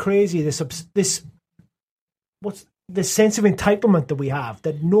drives me crazy, the sense of entitlement that we have,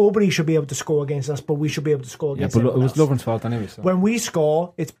 that nobody should be able to score against us, but we should be able to score against them. Yeah, but it was Lovren's fault anyway. So. When we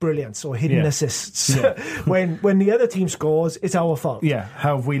score, it's brilliance or hidden assists. Yeah. when the other team scores, it's our fault. Yeah,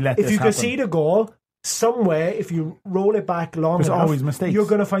 how have we let this happen? If you concede a goal, somewhere, if you roll it back long enough, always mistakes. You're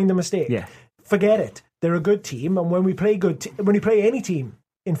going to find a mistake. Yeah. Forget it. They're a good team, and when we play when you play any team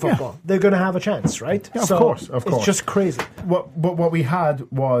in football, they're going to have a chance, right? Yeah, of course. It's just crazy. What we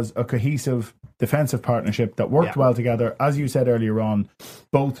had was a cohesive defensive partnership that worked well together, as you said earlier on,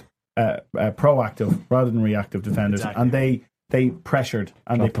 both proactive rather than reactive defenders, and they pressured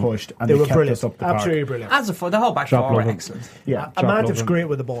and they pushed and they kept brilliant. us up the Absolutely park. brilliant. As the whole back four were excellent. Yeah, Matip's great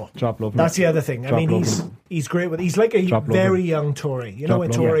with the ball. That's the other thing. I mean, he's great with. He's like a very young Tory.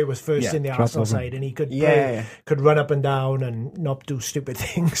 When Tory was first in the Arsenal side, and he could could run up and down and not do stupid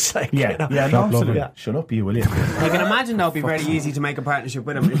things. Absolutely. Shut up, you will you? I can imagine though it'd be very easy to make a partnership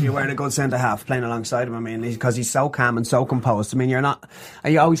with him if you're wearing a good centre half playing alongside him. I mean, because he's so calm and so composed. I mean,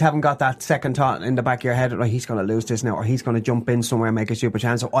 you always haven't got that second thought in the back of your head, like he's going to lose this now, or he's going to jump in somewhere and make a super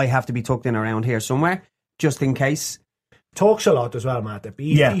chance, so I have to be tucked in around here somewhere just in case. talks a lot as well, Matip.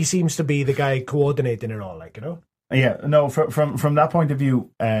 He seems to be the guy coordinating it all, like, you know. Yeah, no. From that point of view,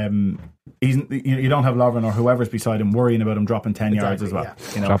 you don't have Lovren or whoever's beside him worrying about him dropping 10 yards as well. Yeah.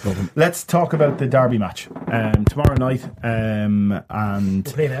 You know? Let's talk about the derby match tomorrow night. And we're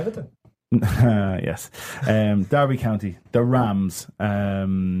playing Everton. Yes, Derby County, the Rams.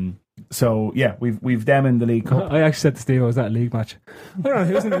 So yeah, we've them in the League Cup. I actually said to Steve, "Was that a league match?" I don't know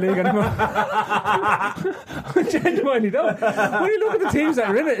who's in the league anymore. I genuinely don't. When you look at the teams that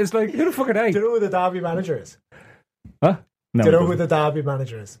are in it, it's like, who the fuck are they? Do you know who the Derby manager is? Huh? No, Do you know who the Derby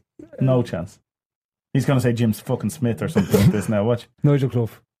manager is? No chance. He's going to say Jim fucking Smith or something like this now. Watch. Nigel Clough.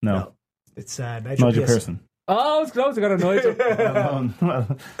 No. It's Nigel Pearson. Oh, it's close. I got a Nigel.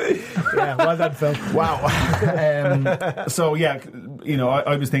 Yeah, well done, Phil. Wow. So yeah, you know,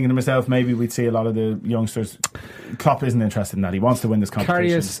 I was thinking to myself, maybe we'd see a lot of the youngsters. Klopp isn't interested in that. He wants to win this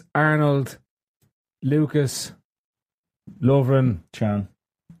competition. Karius, Arnold, Lucas, Lovren, Chan,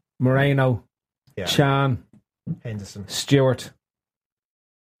 Moreno, Chan, Henderson, Stewart,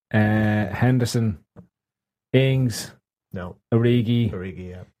 Henderson, Ings, Origi,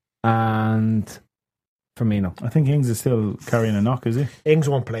 yeah, and Firmino. I think Ings is still carrying a knock, is he? Ings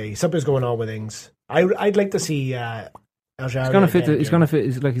won't play. Something's going on with Ings. I'd like to see El Jari. He's going to fit. He's going to fit.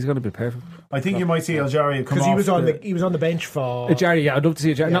 He's going to be perfect. I think you might see El Jari come off because he was on the bench for Jari. Yeah, I'd love to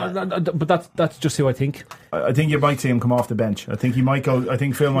see a Jari. No, but that's just who I think. I think you might see him come off the bench. I think he might go. I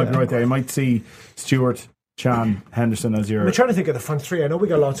think Phil might be right there. You might see Stewart, Chan, Henderson as your. I'm trying to think of the front three. I know we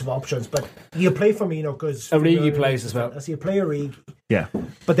got lots of options, but you play Firmino because Origi plays as well. I see you play Origi. Yeah,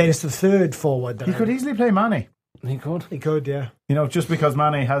 but then it's the third forward. He could easily play Mane. He could, yeah. You know, just because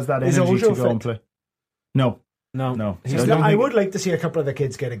Mane has that energy to go and play. No. I would like to see a couple of the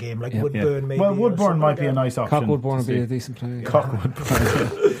kids get a game, like Woodburn. Maybe. Well, Woodburn might be a nice option. Cock Woodburn would be a decent player. Cock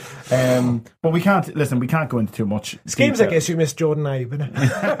Woodburn. But we can't listen. We can't go into too much. It's games, I guess you missed Jordan Ayew.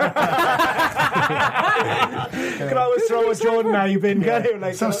 You can always throw a Jordan Ayew in.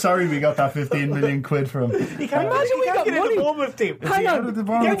 Like, so sorry we got that 15 million quid from him. You can't imagine we got money. The Bournemouth team. Hang on,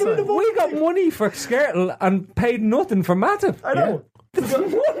 we got money for Skrtel and paid nothing for Matip. I know. It's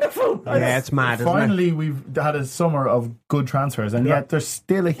wonderful. Yeah, it's mad. Finally, we've had a summer of good transfers, and yet there's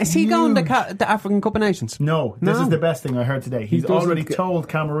still a. Is he going to the African Cup of Nations? No, this is the best thing I heard today. He's already told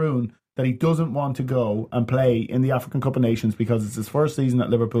Cameroon that he doesn't want to go and play in the African Cup of Nations because it's his first season at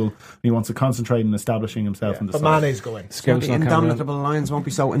Liverpool and he wants to concentrate on establishing himself in the side. But Mane's going. The indomitable Lions won't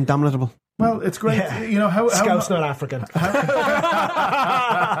be so indomitable. Well, it's great. Yeah. You know how Scout's not African.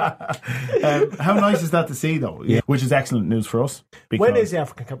 How nice is that to see, though? Yeah. Which is excellent news for us. When is the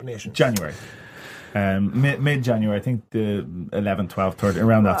African Cup of Nations? January. Mid-January, I think the 11th, 12th, 13th,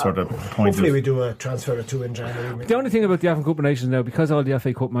 around that sort of point. Hopefully we do a transfer or two in January. Maybe. The only thing about the African Cup of Nations now, because all the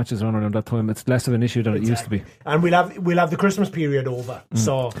FA Cup matches are on around that time, it's less of an issue than it used to be. And we'll have the Christmas period over.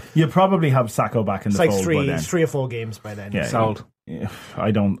 So you'll probably have Sacco back in the fold by then. 3 or 4 games by then. Yeah, sold. Yeah,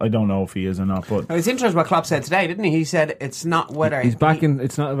 I don't know if he is or not, but it's interesting what Klopp said today, didn't he? He said it's not whether he's back in.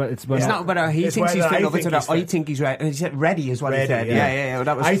 It's not whether he thinks he's fit enough. It's whether I think he's ready. He said ready is what he said. Yeah.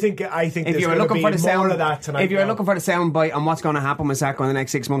 That was. I think if you were looking for the sound of that tonight, if you were looking for the sound bite on what's going to happen with Sacco in the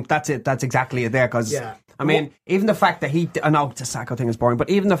next 6 months, that's it. That's exactly it there. Because I mean, even the fact that I know the Sacco thing is boring,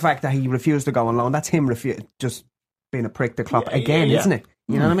 but even the fact that he refused to go on loan, that's him just being a prick to Klopp again, isn't it?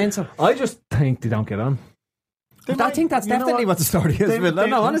 You know what I mean? So I just think they don't get on. I think that's definitely what the story is.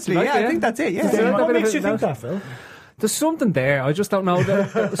 No, honestly, I think that's it. Yeah. What makes you think that, Phil? There's something there. I just don't know.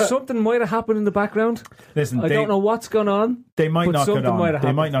 Something might have happened in the background. Listen, I don't know what's going on. They might not get on.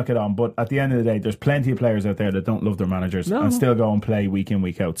 They might not get on. But at the end of the day, there's plenty of players out there that don't love their managers and still go and play week in,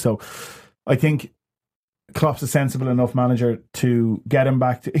 week out. So I think Klopp's a sensible enough manager to get him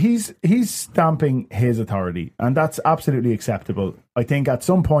back to. He's stamping his authority, and that's absolutely acceptable. I think at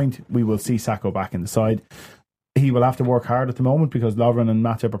some point we will see Sacco back in the side. He will have to work hard at the moment because Lovren and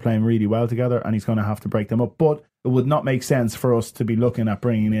Matip are playing really well together and he's going to have to break them up. But it would not make sense for us to be looking at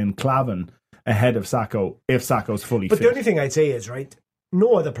bringing in Klavan ahead of Sacco if Sacco's fully fit. But the only thing I'd say is, right,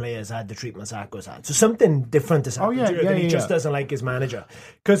 no other players had the treatment Sacco's had. So something different has happened that he just doesn't like his manager.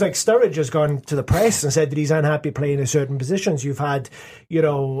 Because like Sturridge has gone to the press and said that he's unhappy playing in certain positions. You've had,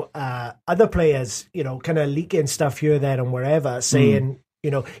 other players, kind of leaking stuff here, there and wherever saying...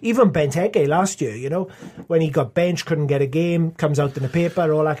 even Benteke last year, when he got benched, couldn't get a game, comes out in the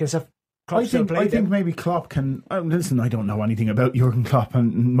paper, all that kind of stuff. I think maybe Klopp can... listen, I don't know anything about Jurgen Klopp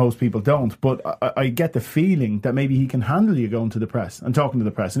and most people don't, but I get the feeling that maybe he can handle you going to the press and talking to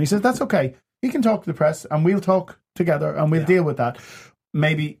the press. And he says, that's okay. He can talk to the press and we'll talk together and we'll deal with that.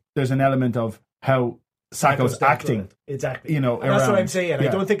 Maybe there's an element of how Sacco's acting. Exactly. You know, and that's what around. I'm saying. I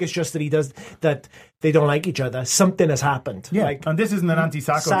Yeah. don't think it's just that he does that. They don't like each other. Something has happened. Yeah, Like, and this isn't an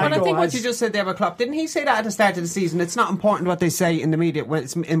anti-Sacco But thing. I think what has- you just said there about Klopp, didn't he say that at the start of the season? It's not important what they say in the media. When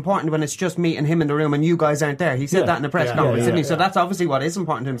it's important when it's just me and him in the room and you guys aren't there. He said that in the press conference, didn't he? So that's obviously what is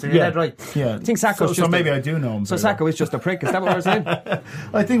important to him. So you're dead right. Yeah. I think Sacco's so just maybe I do know him. So very Sacco is just a prick. Is that what we're saying?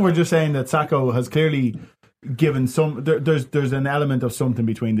 I think we're just saying that Sacco has clearly given some. There's an element of something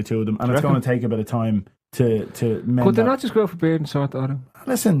between the two of them, and it's going to take a bit of time to mend Could they that. not just go for beard and sort that out?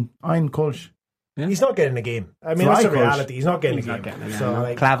 Listen, I'm Kulsh. he's not getting the game. I mean, Right, that's the Coach. reality. He's not getting the game. So,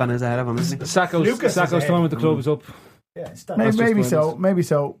 like, Clavan is ahead of him, isn't he? Lucas Sacco's is time ahead. with the club is up. yeah, it's done. Maybe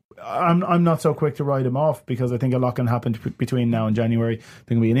so. I'm not so quick to write him off because I think a lot can happen between now and January.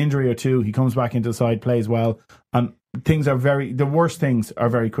 There can be an injury or two. He comes back into the side, plays well, and the worst things are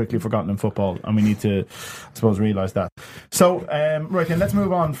very quickly forgotten in football, and we need to, I suppose, realise that. So, right then, let's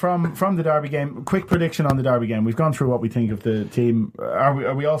move on from the Derby game. Quick prediction on the Derby game. We've gone through what we think of the team.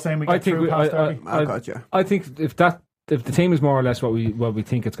 Are we all saying we get through past Derby? I think if the team is more or less what we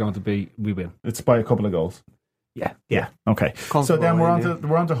think it's going to be, we win. It's by a couple of goals. Yeah. Okay. So then we're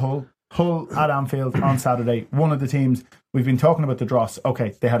on to Hull. Hull at Anfield on Saturday. One of the teams we've been talking about, the Dross.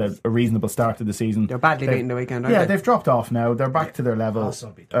 Okay, they had a reasonable start to the season. They're badly beaten the weekend, aren't they? They've dropped off now. They're back to their level.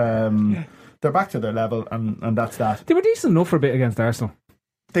 They're back to their level, and that's that. They were decent enough for a bit against Arsenal.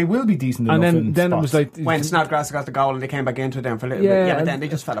 They will be decent enough. And then it was like when Snodgrass got the goal and they came back into them for a little bit. Yeah, but then they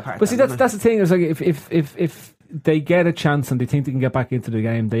just fell apart. But see, that's the thing. Is like if they get a chance and they think they can get back into the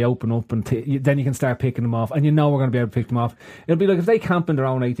game, they open up and then you can start picking them off, and you know we're going to be able to pick them off. It'll be like if they camp in their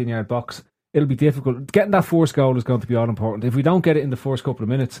own 18-yard box, it'll be difficult. Getting that first goal is going to be all important. If we don't get it in the first couple of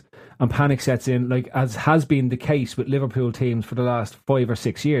minutes and panic sets in, like as has been the case with Liverpool teams for the last 5 or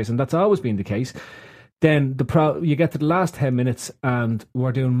 6 years, and that's always been the case, then you get to the last 10 minutes and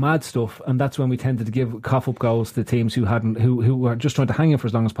we're doing mad stuff, and that's when we tended to give cough-up goals to teams who were just trying to hang in for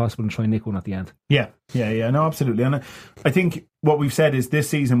as long as possible and try and nick one at the end. Yeah, no, absolutely. And I think what we've said is this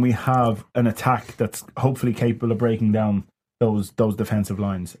season we have an attack that's hopefully capable of breaking down those defensive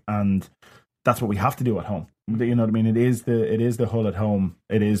lines, and that's what we have to do at home. You know what I mean? It is the Hull at home.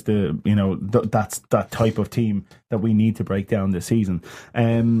 It is that's that type of team that we need to break down this season.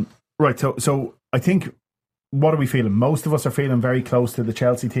 Right. So I think, what are we feeling? Most of us are feeling very close to the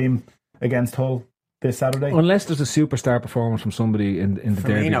Chelsea team against Hull this Saturday. Unless there's a superstar performance from somebody in the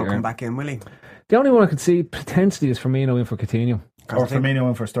derby. Firmino come back in, will he? The only one I could see potentially is Firmino in for Coutinho. Or Firmino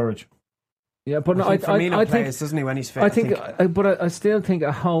in for Sturridge. Yeah, but I think Firmino plays, doesn't he, when he's fit? I still think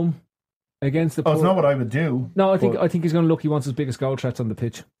at home against the. It's not what I would do. No, I think he's going to look. He wants his biggest goal threats on the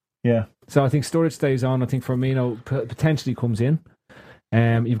pitch. Yeah. So I think Sturridge stays on. I think Firmino potentially comes in.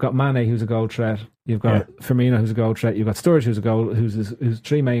 You've got Mane, who's a goal threat. You've got Firmino, who's a goal threat. You've got Sturridge, who's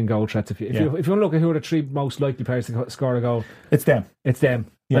three main goal threats. If you want to look at who are the three most likely players to score a goal, it's them.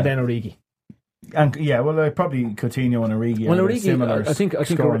 Yeah. And then Origi. And probably Coutinho and Origi. Well, Origi,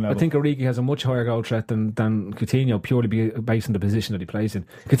 I think Origi has a much higher goal threat than Coutinho, purely based on the position that he plays in.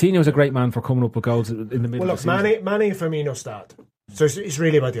 Coutinho's a great man for coming up with goals in the middle. Well, look, Mane and Firmino start. So it's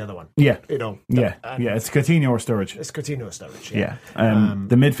really about the other one. Yeah. It's Coutinho or Sturridge. It's Coutinho or Sturridge. Yeah.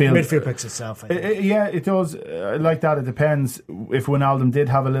 The midfield picks itself. It does. Like that, it depends. If Wijnaldum did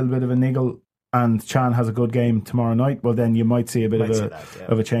have a little bit of a niggle and Chan has a good game tomorrow night, well, then you might see a bit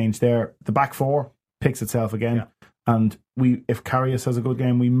of a change there. The back four picks itself again, and if Karius has a good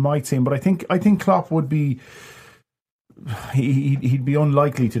game, we might see him. But I think Klopp would be. He'd be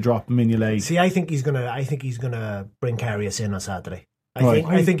unlikely to drop Mignolet. See, I think he's gonna bring Karius in on Saturday.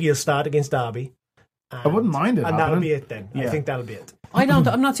 I think he'll start against Derby. I wouldn't mind it, and that'll be it then. Yeah. I think that'll be it.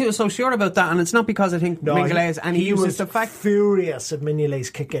 I'm not so sure about that, and it's not because I think Mignolet is any use. It's the fact furious at Mignolet's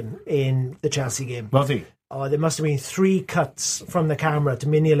kicking in the Chelsea game. Was he? Oh, there must have been 3 cuts from the camera to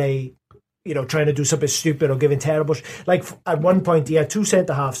Mignolet, trying to do something stupid or giving terrible. Like at one point, he had 2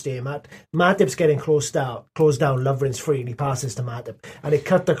 centre halves staying at. Matip's getting closed down. Lovren's free, and he passes to Matip, and it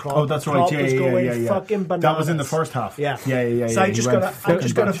cut the clock. Oh, that's right. Yeah. Fucking bananas. That was in the first half. Yeah. So I just got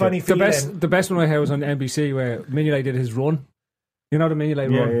a funny feeling. The best one I heard was on NBC where Mignolet did his run. You know the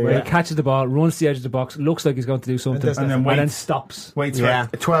Mignolet run where he catches the ball, runs to the edge of the box, looks like he's going to do something, and then stops. Waits for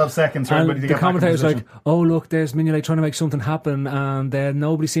 12 seconds for everybody to get back in position. The commentator's like, "Oh look, there's Mignolet trying to make something happen, and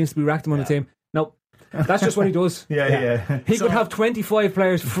nobody seems to be reacting on the team." No, That's just what he does. Yeah. He could have 25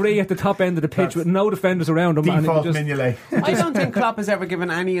 players free at the top end of the pitch with no defenders around him. Default and Mignolet. I don't think Klopp has ever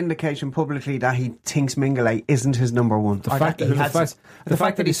given any indication publicly that he thinks Mignolet isn't his number one. The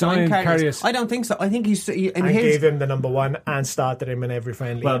fact that he signed Karius. I don't think so. I think I gave him the number one and started him in every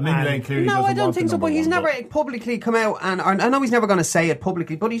friendly. Well, Mignolet clearly No, doesn't I don't want think the so. But number he's one, never publicly come out, and I know he's never going to say it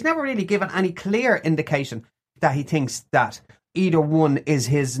publicly, but he's never really given any clear indication that he thinks that either one is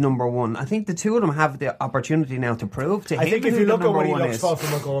his number one. I think the two of them have the opportunity now to prove to him. I think if who you the look at number what he one looks is. for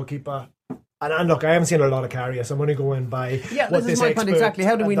from a goalkeeper, and look, I haven't seen a lot of Karius. I'm only going by what this is this my expert point exactly.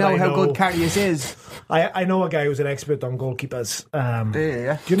 How do we that know I how good Karius is? I know a guy who's an expert on goalkeepers.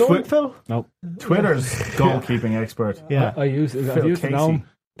 Yeah. Do you know him, Phil? No. Twitter's goalkeeping expert. Yeah. I've used Phil to know him.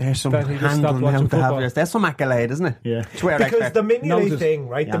 There's some That he just stopped handling watching him to have football. this. That's some accolade, isn't it? Yeah. Twitter Because expert. the Mignolet Noted. thing,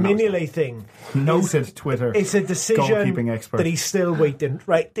 right? Yeah, the Mignolet thing. Noted Twitter. It's a decision goalkeeping expert. that he's still waiting,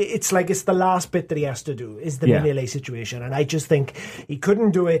 right? It's like it's the last bit that he has to do is the Mignolet situation, and I just think he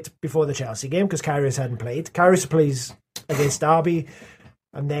couldn't do it before the Chelsea game because Karius hadn't played. Karius plays against Derby,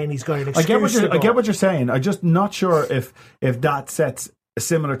 and then he's got an excuse. I get what you're saying. I'm just not sure if that sets a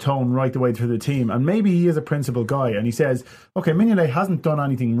similar tone right the way through the team. And maybe he is a principled guy, and he says, "Okay, Mignolet hasn't done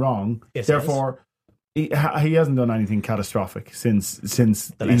anything wrong, Yes, therefore." He hasn't done anything catastrophic since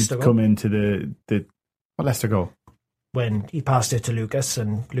he's Leicester come goal. into the Leicester goal. When he passed it to Lucas,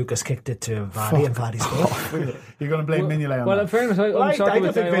 and Lucas kicked it to Vardy, and Vardy scored. You're going to blame Mignolet on Well, that? in fairness, I I'm sorry don't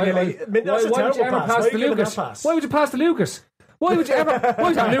with think Mignolet. That's a why would you terrible ever pass. pass Why to are you giving Lucas? that pass? Why would you pass to Lucas? Why would you ever? Why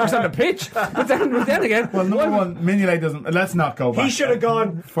would you have Lucas on the pitch? But then again, Well, number one, Mignolet doesn't. Let's not go back. He should have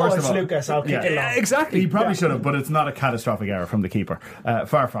gone. First It's of all, Lucas. I'll kick it long. exactly. He probably should have, but it's not a catastrophic error from the keeper.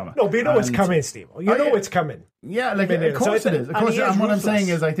 Far from it. No, but you know it's And- coming, Steve. You know it's coming. Yeah, like Mignolet. of course So it is. Of and course, he is and what I'm ruthless. saying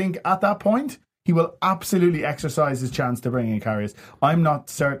is, I think at that point he will absolutely exercise his chance to bring in Karius. I'm not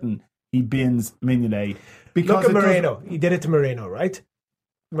certain he bins Mignolet because Look at it doesn't- Moreno. He did it to Moreno, right?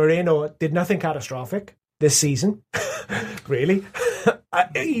 Moreno did nothing catastrophic this season. Really?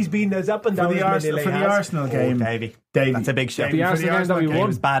 He's been as up and for down the, as Mignolet for the has. Arsenal game. Davey. Davey. That's a big shout. Davey, The for Arsenal game that we It won.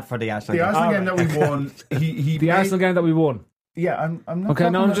 was bad for the Arsenal The game. Arsenal game that we won. He The made- Arsenal game that we won. Yeah, I'm not. Okay,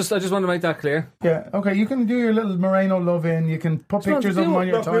 no, talking I just want to make that clear. Yeah, okay. You can do your little Moreno love in. You can put not pictures to of him do- on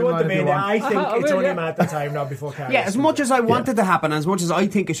your Look, we want timeline the if you main. want. I think I it's will, only yeah. a matter of time now before Karius. Yeah, as much as I wanted to happen, as much as I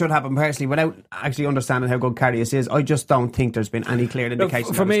think it should happen personally, without actually understanding how good Karius is, I just don't think there's been any clear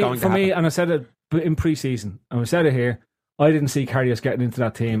indication For that it's going to me, happen. and I said it in pre-season, and I said it here. I didn't see Karius getting into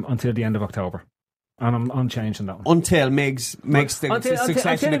that team until the end of October, and I'm unchanged on that one. Until Miggs makes the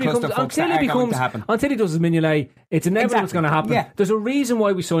succession of clusterfucks that are going to happen. Until he does his Mignolet, it's inevitable it's going to happen. Yeah. There's a reason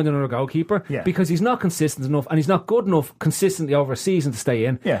why we signed another goalkeeper, Yeah. because he's not consistent enough and he's not good enough consistently over a season to stay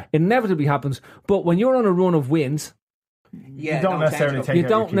in. Yeah. It inevitably happens. But when you're on a run of wins, Yeah, You don't necessarily change it up. take you out your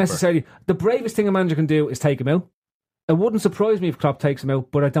don't keeper. necessarily. The bravest thing a manager can do is take him out. It wouldn't surprise me if Klopp takes him out,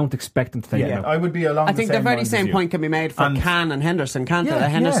 but I don't expect him to take him Yeah, out. I would be along. I think the very lines as same you. point can be made for And- Can and Henderson, can't Yeah, it?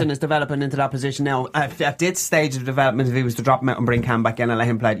 Henderson yeah. is developing into that position now. At this stage of development, if he was to drop him out and bring Can back in and let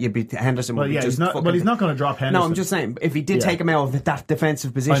him play, you'd be Henderson. Well, would be yeah, just he's not. fucking- Well, he's not going to drop Henderson. No, I'm just saying, if he did Yeah. take him out of that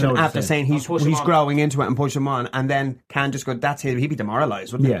defensive I position know what you're after saying. saying he's growing into it and push him on, and then Can just go, that's it, he'd be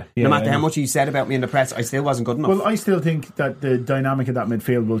demoralised, wouldn't Yeah, he? yeah, No matter I how know. much he said about me in the press, I still wasn't good enough. Well, I still think that the dynamic of that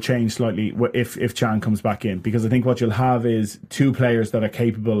midfield will change slightly if Chan comes back in, because I think what you'll have is two players that are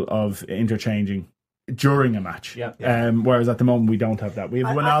capable of interchanging during a match. Yeah. Whereas at the moment we don't have that. We have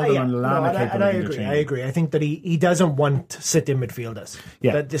Ronaldo and Lallana capable and I of agree. interchanging. I agree. I think that he doesn't want sit-in midfielders.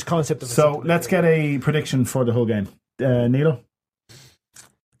 Yeah. That this concept of a So sit-in let's get a prediction for the whole game. Nilo?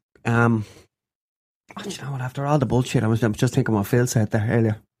 Do you know what? After all the bullshit, I was just thinking what Phil said there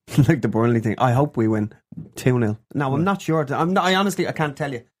earlier, like the Burnley thing. I hope we win 2-0. No, I'm not sure. I honestly, I can't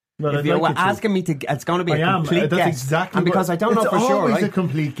tell you. Well, if I'd you're like you to. asking me to, it's going to be I a am. complete That's guess. exactly and because what- I don't know it's for sure, always right? a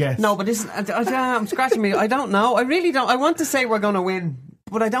complete guess. No, but this, I'm scratching me. I don't know. I really don't. I want to say we're going to win,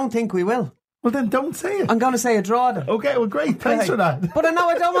 but I don't think we will. Well, then don't say it. I'm going to say a draw. Then. Okay, well, great. Thanks for that. But I know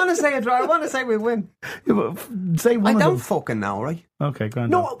I don't want to say a draw. I want to say we win. Yeah, but say one I of don't them. fucking know, right? Okay, go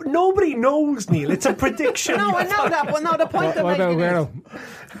on. No, nobody knows, Neil. It's a prediction. No, I know that. But no, the point I'm What about making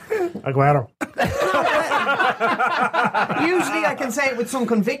is, Aguero? Aguero. usually I can say it with some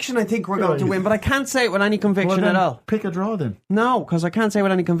conviction. I think we're going to win, but I can't say it with any Well, conviction then at all. pick a draw then. No, because I can't say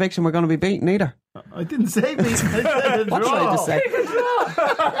with any conviction we're going to be beaten either. I didn't say me. I said a What should I draw. just say?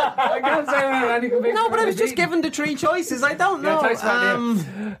 I can't say any conviction. No, but I was just given the three choices. I don't know. thanks,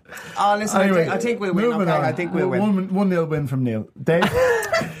 man, Listen, Anyway, I think we'll win. moving Okay, on. I think we'll win. 1-0 win from Neil. Dave?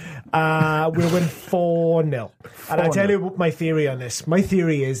 We'll win 4-0. And I'll tell you what my theory on this. My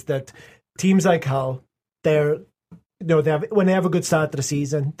theory is that teams like Hull, they're when they have a good start to the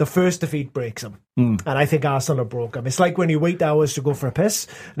season, the first defeat breaks them. And I think Arsenal have broke them. It's like when you wait hours to go for a piss,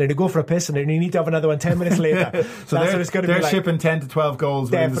 and then you go for a piss, and then you need to have another one 10 minutes later. So that's what it's going to be like. They're shipping 10 to 12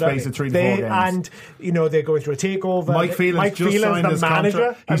 goals within the space of 3 to 4 games. And, they're going through a takeover. Mike Phelan's just signed his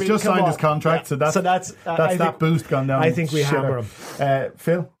contract. He's just signed his contract, so that's that boost gone down. I think we hammer him.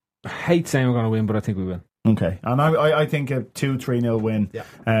 Phil? I hate saying we're going to win, but I think we win. Okay, and I think a 2-3-0 win. Yeah.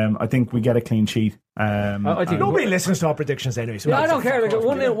 I think we get a clean sheet. I think nobody listens to our predictions anyway. So I don't care. Like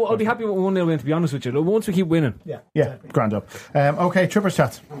 1-0, I'll be happy with 1-0 win. To be honest with you, once we keep winning. Yeah, grand up. Okay, Trippers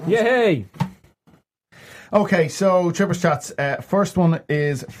chats. Yay! Okay, so Trippers chats. First one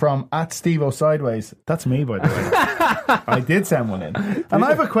is from @Stevo Sideways. That's me, by the way. I did send one in, and I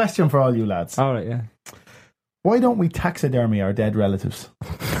have a question for all you lads. All right, yeah. Why don't we taxidermy our dead relatives?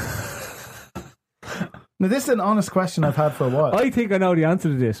 Now, this is an honest question I've had for a while. I think I know the answer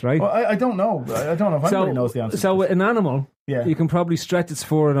to this, right? Well, I don't know. I don't know if anybody knows the answer. So with an animal, yeah, you can probably stretch its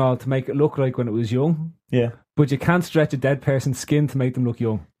fur and all to make it look like when it was young. Yeah. But you can't stretch a dead person's skin to make them look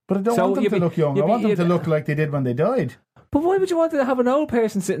young. But I don't want them to look young. I want them to look like they did when they died. But why would you want to have an old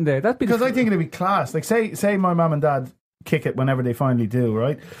person sitting there? Because I think it'd be class. Like, say my mum and dad kick it whenever they finally do,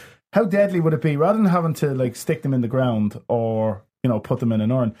 right? How deadly would it be, rather than having to like stick them in the ground or put them in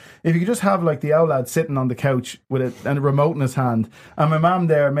an urn, if you could just have like the old lad sitting on the couch with a remote in his hand, and my mum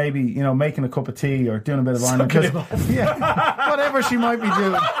there maybe making a cup of tea or doing a bit of ironing, whatever she might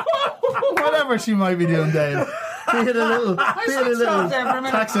be doing, Dave. Be a little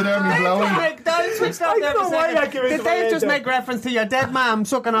taxidermy blowing. Did Dave just make reference to your dead mum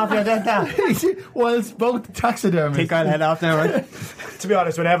sucking off your dead dad? Well, it's both taxidermy. Think I'll head off now, right? To be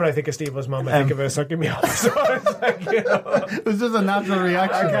honest, whenever I think of Steve's mum, I think of her sucking me off. So it's like, it's just a natural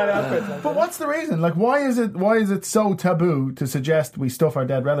reaction. I can't help it. But what's the reason? Like, why is it so taboo to suggest we stuff our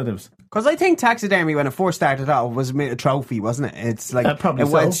dead relatives? Because I think taxidermy, when it first started out, was a trophy, wasn't it? It's like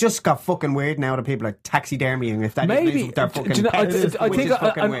it's just got fucking weird now that people are taxidermying. If that maybe with their fucking I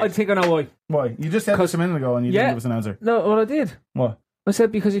think I know why. Why? You just said this a minute ago and you didn't give us an answer. No, well I did. What? I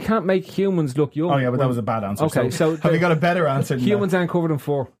said because you can't make humans look young. Oh yeah, but that was a bad answer. Okay, so have you got a better answer? Humans aren't covered in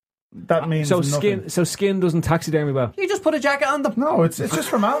fur. That means nothing. Skin doesn't taxidermy well. You just put a jacket on them. No, it's just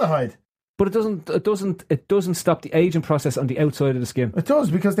formaldehyde. But it doesn't stop the aging process on the outside of the skin. It does,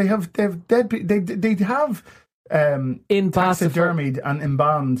 because they have dead they have taxidermied and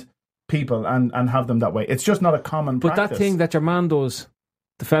embalmed people and have them that way. It's just not a common practice. But that thing that your man does,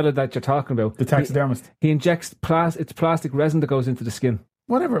 the fella that you're talking about, the taxidermist, he injects it's plastic resin that goes into the skin.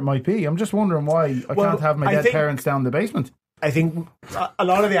 Whatever it might be. I'm just wondering why I can't have my dead parents down the basement. I think a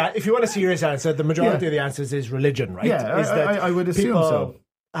lot of if you want a serious answer, the majority of the answers is religion, right? Yeah, I would assume so.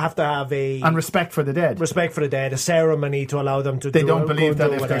 Have to have and respect for the dead. Respect for the dead, a ceremony to allow them to. They don't believe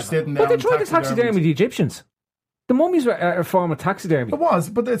that if they're sitting down. But they tried to taxidermy the Egyptians. The mummies were a form of taxidermy. It was,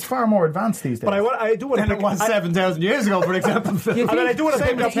 but it's far more advanced these days. But I do want to. It was 7,000 years ago, for example. I do want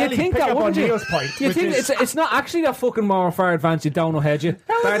to pick up on Neil's point. You think it's not actually that fucking more far advanced? You don't know, had you?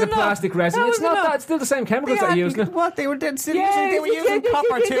 By the plastic resin, it's not that. It's still the same chemicals that are used. What they were using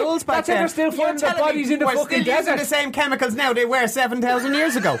copper tools back then. That's how they're still finding their bodies in the fucking desert. Using the same chemicals now they were 7,000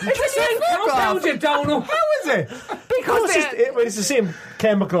 years ago. It's the same compound, you don't know. How is it? Because it's the same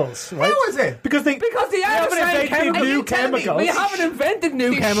chemicals, right? How is it? Because they are the same chemicals. New chemicals. We haven't invented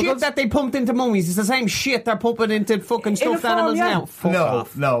new chemicals. Shit that they pumped into mummies is the same shit they're pumping into fucking stuffed animals now.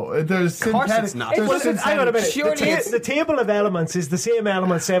 No. There's synthetic. It's not. Hang on a minute. The table of elements is the same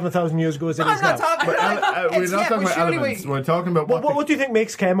element 7,000 years ago as it is now. We're not talking about elements. We're talking about what do you think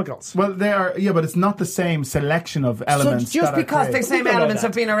makes chemicals? Well, they are, but it's not the same selection of elements. So just because the same elements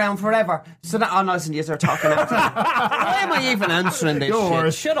have been around forever, so that listen, you're talking after. Why am I even answering this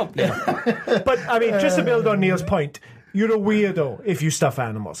shit? Shut up, Neil. But I mean, just to build on Neil's point, you're a weirdo if you stuff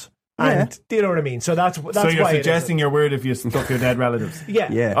animals. And do you know what I mean? So that's so you're why suggesting you're weird if you stuff your dead relatives.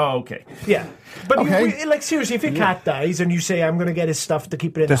 Yeah. Oh, okay. Yeah. But like seriously, if your cat dies and you say I'm going to get his stuff to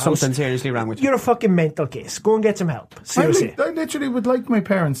keep it in the house, there's something seriously wrong with you. You're a fucking mental case. Go and get some help. Seriously. I literally would like my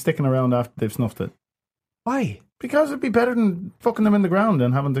parents sticking around after they've snuffed it. Why? Because it'd be better than fucking them in the ground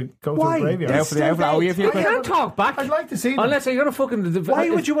and having to go to a graveyard. I can't talk back. I'd like to see them. Unless you're going to fucking...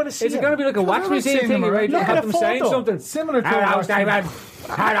 Why would you want to see Is it going to be like a wax museum thing? Right? Look at them saying something. Similar to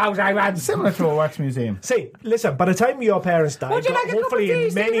a wax museum. See, listen, by the time your parents die, hopefully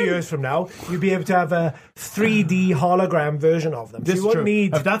in many years from now, you'll be able to have a 3D hologram version of them. This so you won't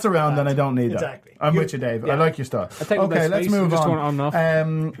need... If that's around, then I don't need that. Exactly. I'm with you, Dave. I like your stuff. Okay, let's move on.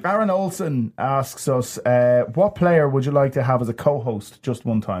 Aaron Olsen asks us, what player would you like to have as a co-host just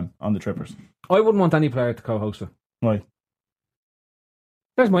one time on the Trippers? I wouldn't want any player to co-host it. Right.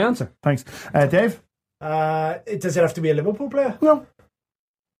 There's my answer. Thanks. Dave? Does it have to be a Liverpool player? No.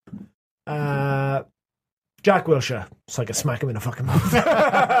 Jack Wilshere. It's like a smack him in the fucking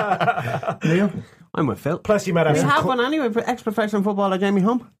mouth. Neil? I'm with Phil. Plus, you might have We some have one anyway for ex-professional footballer Jamie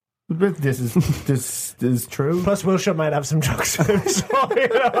Humm. This is true. Plus, Wilshere might have some drugs with him. So,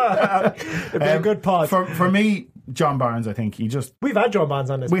 it'd be a good pod. For me, John Barnes, I think we've had John Barnes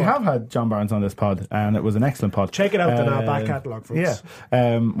on this. We pod. have had John Barnes on this pod, and it was an excellent pod. Check it out in our back catalogue, folks.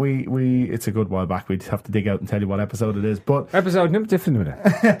 Yeah, we it's a good while back. We'd have to dig out and tell you what episode it is, but episode different with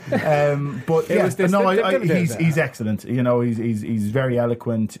it. But he's excellent. You know, he's very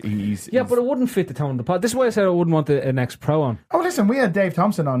eloquent. But it wouldn't fit the tone of the pod. This is why I said I wouldn't want an ex-pro on. Oh, listen, we had Dave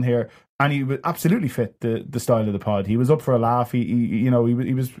Thompson on here, and he would absolutely fit the style of the pod. He was up for a laugh. He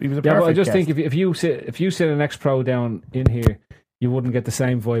was a perfect but I just guest. think if you sit an ex-pro down in here, you wouldn't get the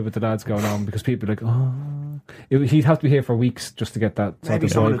same vibe with the lads going on, because people are like, he'd have to be here for weeks just to get that sort Maybe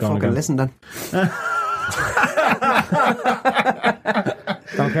of someone vibe would going fucking again. listen then.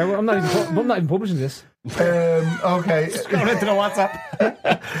 Don't care. I'm not even publishing this. Okay. Going into the WhatsApp.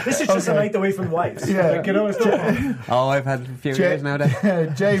 This is just a night away from wives. Yeah. Like, you know, it's I've had a few years now.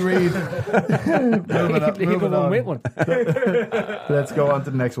 Jay Reid. Moving on. With one. Let's go on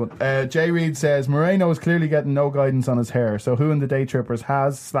to the next one. Jay Reid says Moreno is clearly getting no guidance on his hair. So who in the Day Trippers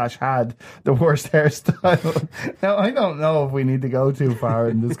had the worst hairstyle? Now, I don't know if we need to go too far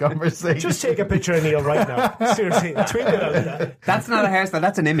in this conversation. Just take a picture of Neil right now. Seriously, tweet it out. That's not a hairstyle.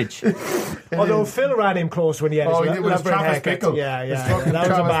 That's an image. Although Phil ran him close when he had his he was Travis haircut. Bickle. Yeah. That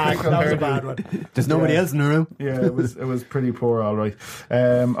was a bad one. There's nobody else in the room. Yeah, it was pretty poor, all right.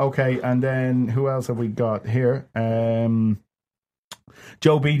 Okay, and then who else have we got here?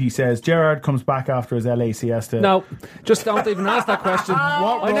 Joe Beattie says Gerrard comes back after his LA siesta. No, just don't even ask that question.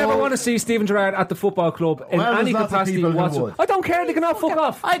 I never want to see Stephen Gerrard at the football club in any capacity whatsoever. I don't care. They can all fuck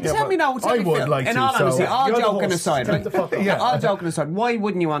off. Tell me now. I would like in to. all honesty, all You're the joking host. aside, Time to fuck off. all joking aside, why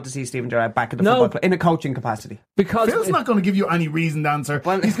wouldn't you want to see Stephen Gerrard back at the football club in a coaching capacity? Because Phil's not going to give you any reasoned answer.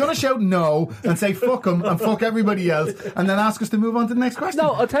 He's going to shout no and say fuck him and fuck everybody else, and then ask us to move on to the next question.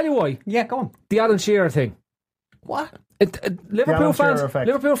 No, I'll tell you why. Yeah, go on. The Alan Shearer thing. What? Liverpool Shearer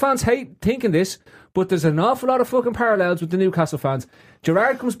effect. fans hate thinking this, but there's an awful lot of fucking parallels with the Newcastle fans.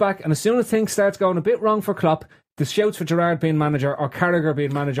 Gerrard comes back, and as soon as things starts going a bit wrong for Klopp, the shouts for Gerrard being manager or Carragher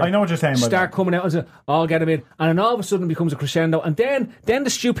being manager, I know what you're saying. start coming out and say, "I'll get him in," and then all of a sudden it becomes a crescendo, and then the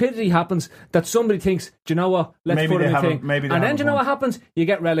stupidity happens that somebody thinks, "Do you know what? Let's Maybe put him they in haven't- thing." maybe they and then haven't do you know won. what happens? You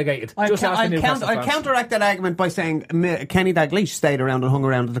get relegated. Just ask the Newcastle fans. counteract that argument by saying Kenny Dalglish stayed around and hung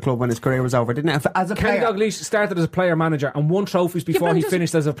around at the club when his career was over, didn't it? As a Kenny player, Dalglish started as a player manager and won trophies before he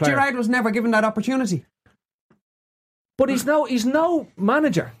finished as a player. Gerrard was never given that opportunity. But he's no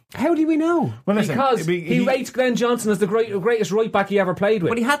manager. How do we know? Well, listen, Because he rates Glenn Johnson as the greatest right back he ever played with.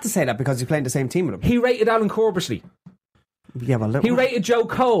 But he had to say that because he's playing the same team with him. He rated Alan Corbishley. Yeah, well, He rated Joe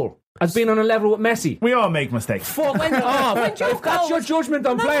Cole as being on a level with Messi. We all make mistakes. Fuck off. If that's your judgment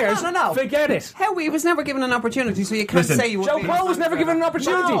on players, no. forget it. How he was never given an opportunity, so you can't Listen, say you would Joe be. Cole was never given an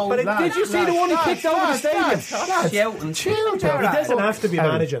opportunity. No, But did you see the one he kicked over the stadium? Shouting. He doesn't have to be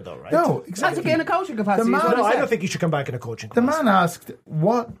manager, though, right? No, Has exactly. to be in a coaching capacity. The man- is what No, I I said. don't think he should come back in a coaching The class. man asked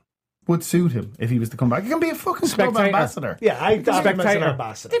what would suit him if he was to come back. He can be a fucking club Spectator. ambassador. Yeah, I'd have him as an Spectator.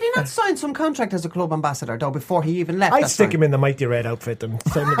 ambassador. Did he not sign some contract as a club ambassador though before he even left? I'd that stick time? him in the Mighty Red outfit and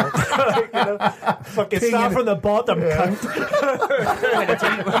send him out. Fucking start from the bottom, cunt.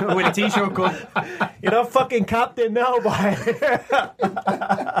 with a t-shirt cut. You're not fucking captain now, boy.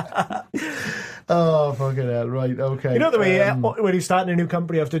 Oh, fucking hell. Right, okay. You know the way when he's starting a new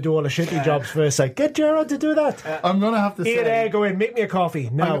company, you have to do all the shitty jobs first. Like, get Gerrard to do that. I'm going to have to Here, there, say... go in, make me a coffee.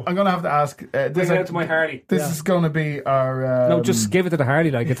 No. I'm going to have to ask... Bring it out to my Harley. This is going to be our... No, just give it to the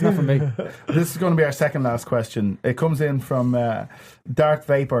Harley, like, it's not from me. This is going to be our second last question. It comes in from Dart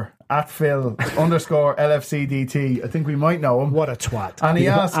Vapor at Phil _ LFCDT. I think we might know him. What a twat. And he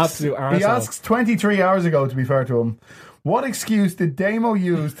Yeah, asks, absolute arsehole. he asks 23 hours ago, to be fair to him, what excuse did Damo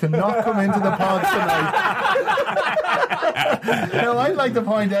use to not come into the pod tonight? Now, I'd like to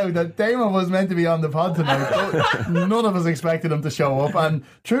point out that Damo was meant to be on the pod tonight, but none of us expected him to show up. And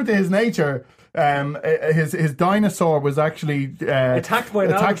true to his nature, his dinosaur was actually Attacked by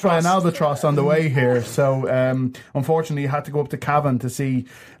an albatross on the way here. So unfortunately, he had to go up to Cavan to see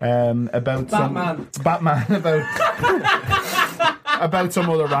about Batman. about some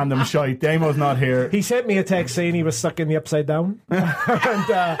other random shite. Damo's not here. He sent me a text saying he was stuck in the upside down. And,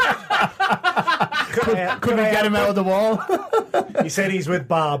 couldn't get him out of the wall. He said he's with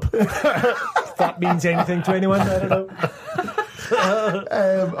Bob. If that means anything to anyone, I don't know.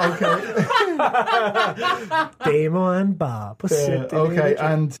 Okay. Damo and Bob. Okay,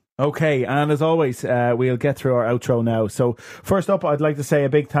 and Okay, and as always, we'll get through our outro now. So first up, I'd like to say a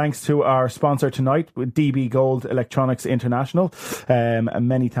big thanks to our sponsor tonight, with DB Gold Electronics International. And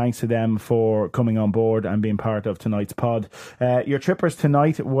many thanks to them for coming on board and being part of tonight's pod. Your trippers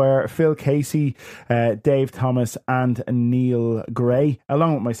tonight were Phil Casey, Dave Thomas and Neil Gray,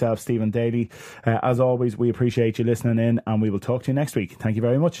 along with myself, Stephen Daly. As always, we appreciate you listening in, and we will talk to you next week. Thank you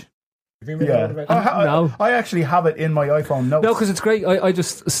very much. No. I actually have it in my iPhone notes. No, because it's great.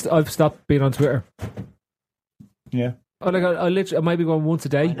 I've stopped being on Twitter. Yeah. I literally, I might be going once a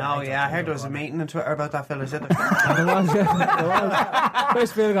day. No, yeah, I heard there was a meeting on Twitter about that fella.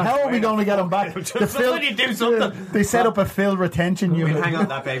 How are we going to get him back? Somebody do something. They set up a Phil retention unit. We'll hang on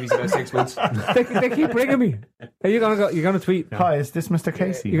that baby's about 6 months. They keep bringing me. Are you gonna go? You're gonna tweet? Hi, is this Mr.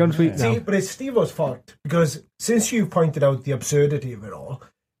 Casey? You're gonna tweet now? See, but it's Steve-O's fault, because since you pointed out the absurdity of it all,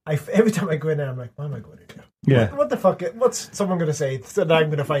 every time I go in there, I'm like, what am I going to do? Yeah. What the fuck? What's someone going to say that I'm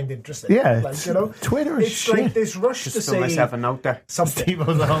going to find interesting? Yeah. Like, you know, Twitter is it's shit. like this rush Just to throw say myself a note there. something.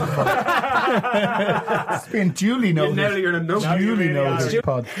 Steve-O's on It's been duly noted. You're in a note. Duly noted.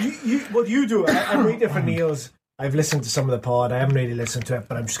 Pod. What you do, I'm reading for Neil's. I've listened to some of the pod. I haven't really listened to it,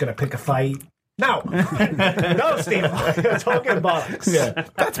 but I'm just going to pick a fight. No, no, Steve, you're talking bollocks. Yeah,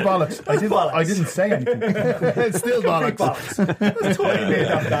 that's bollocks. I didn't say anything. It's still bollocks. That's totally made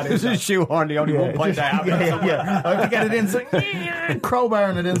up. That This is shoehorn. The only one point I have. Yeah. I have to get it in. So,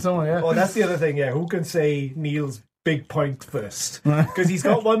 crowbarring it in somewhere. Yeah. Oh, that's the other thing. Yeah, who can say Neil's big point first? Because he's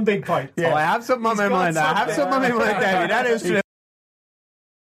got one big point. Yeah. Oh, I have something on my mind. David. That is true.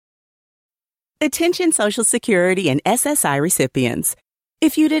 Attention Social Security and SSI recipients.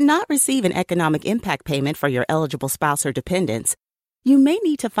 If you did not receive an economic impact payment for your eligible spouse or dependents, you may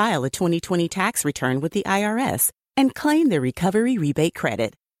need to file a 2020 tax return with the IRS and claim the Recovery Rebate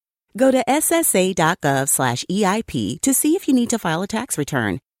Credit. Go to ssa.gov/EIP to see if you need to file a tax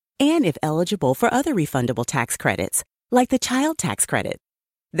return and if eligible for other refundable tax credits, like the Child Tax Credit.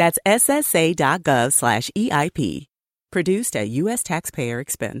 That's ssa.gov/EIP. Produced at U.S. taxpayer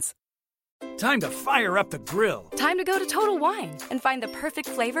expense. Time to fire up the grill. Time to go to Total Wine and find the perfect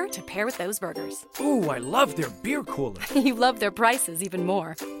flavor to pair with those burgers. Ooh, I love their beer cooler. You love their prices even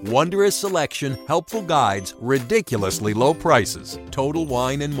more. Wondrous selection, helpful guides, ridiculously low prices. Total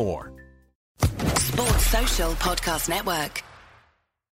Wine and more. Sports Social Podcast Network.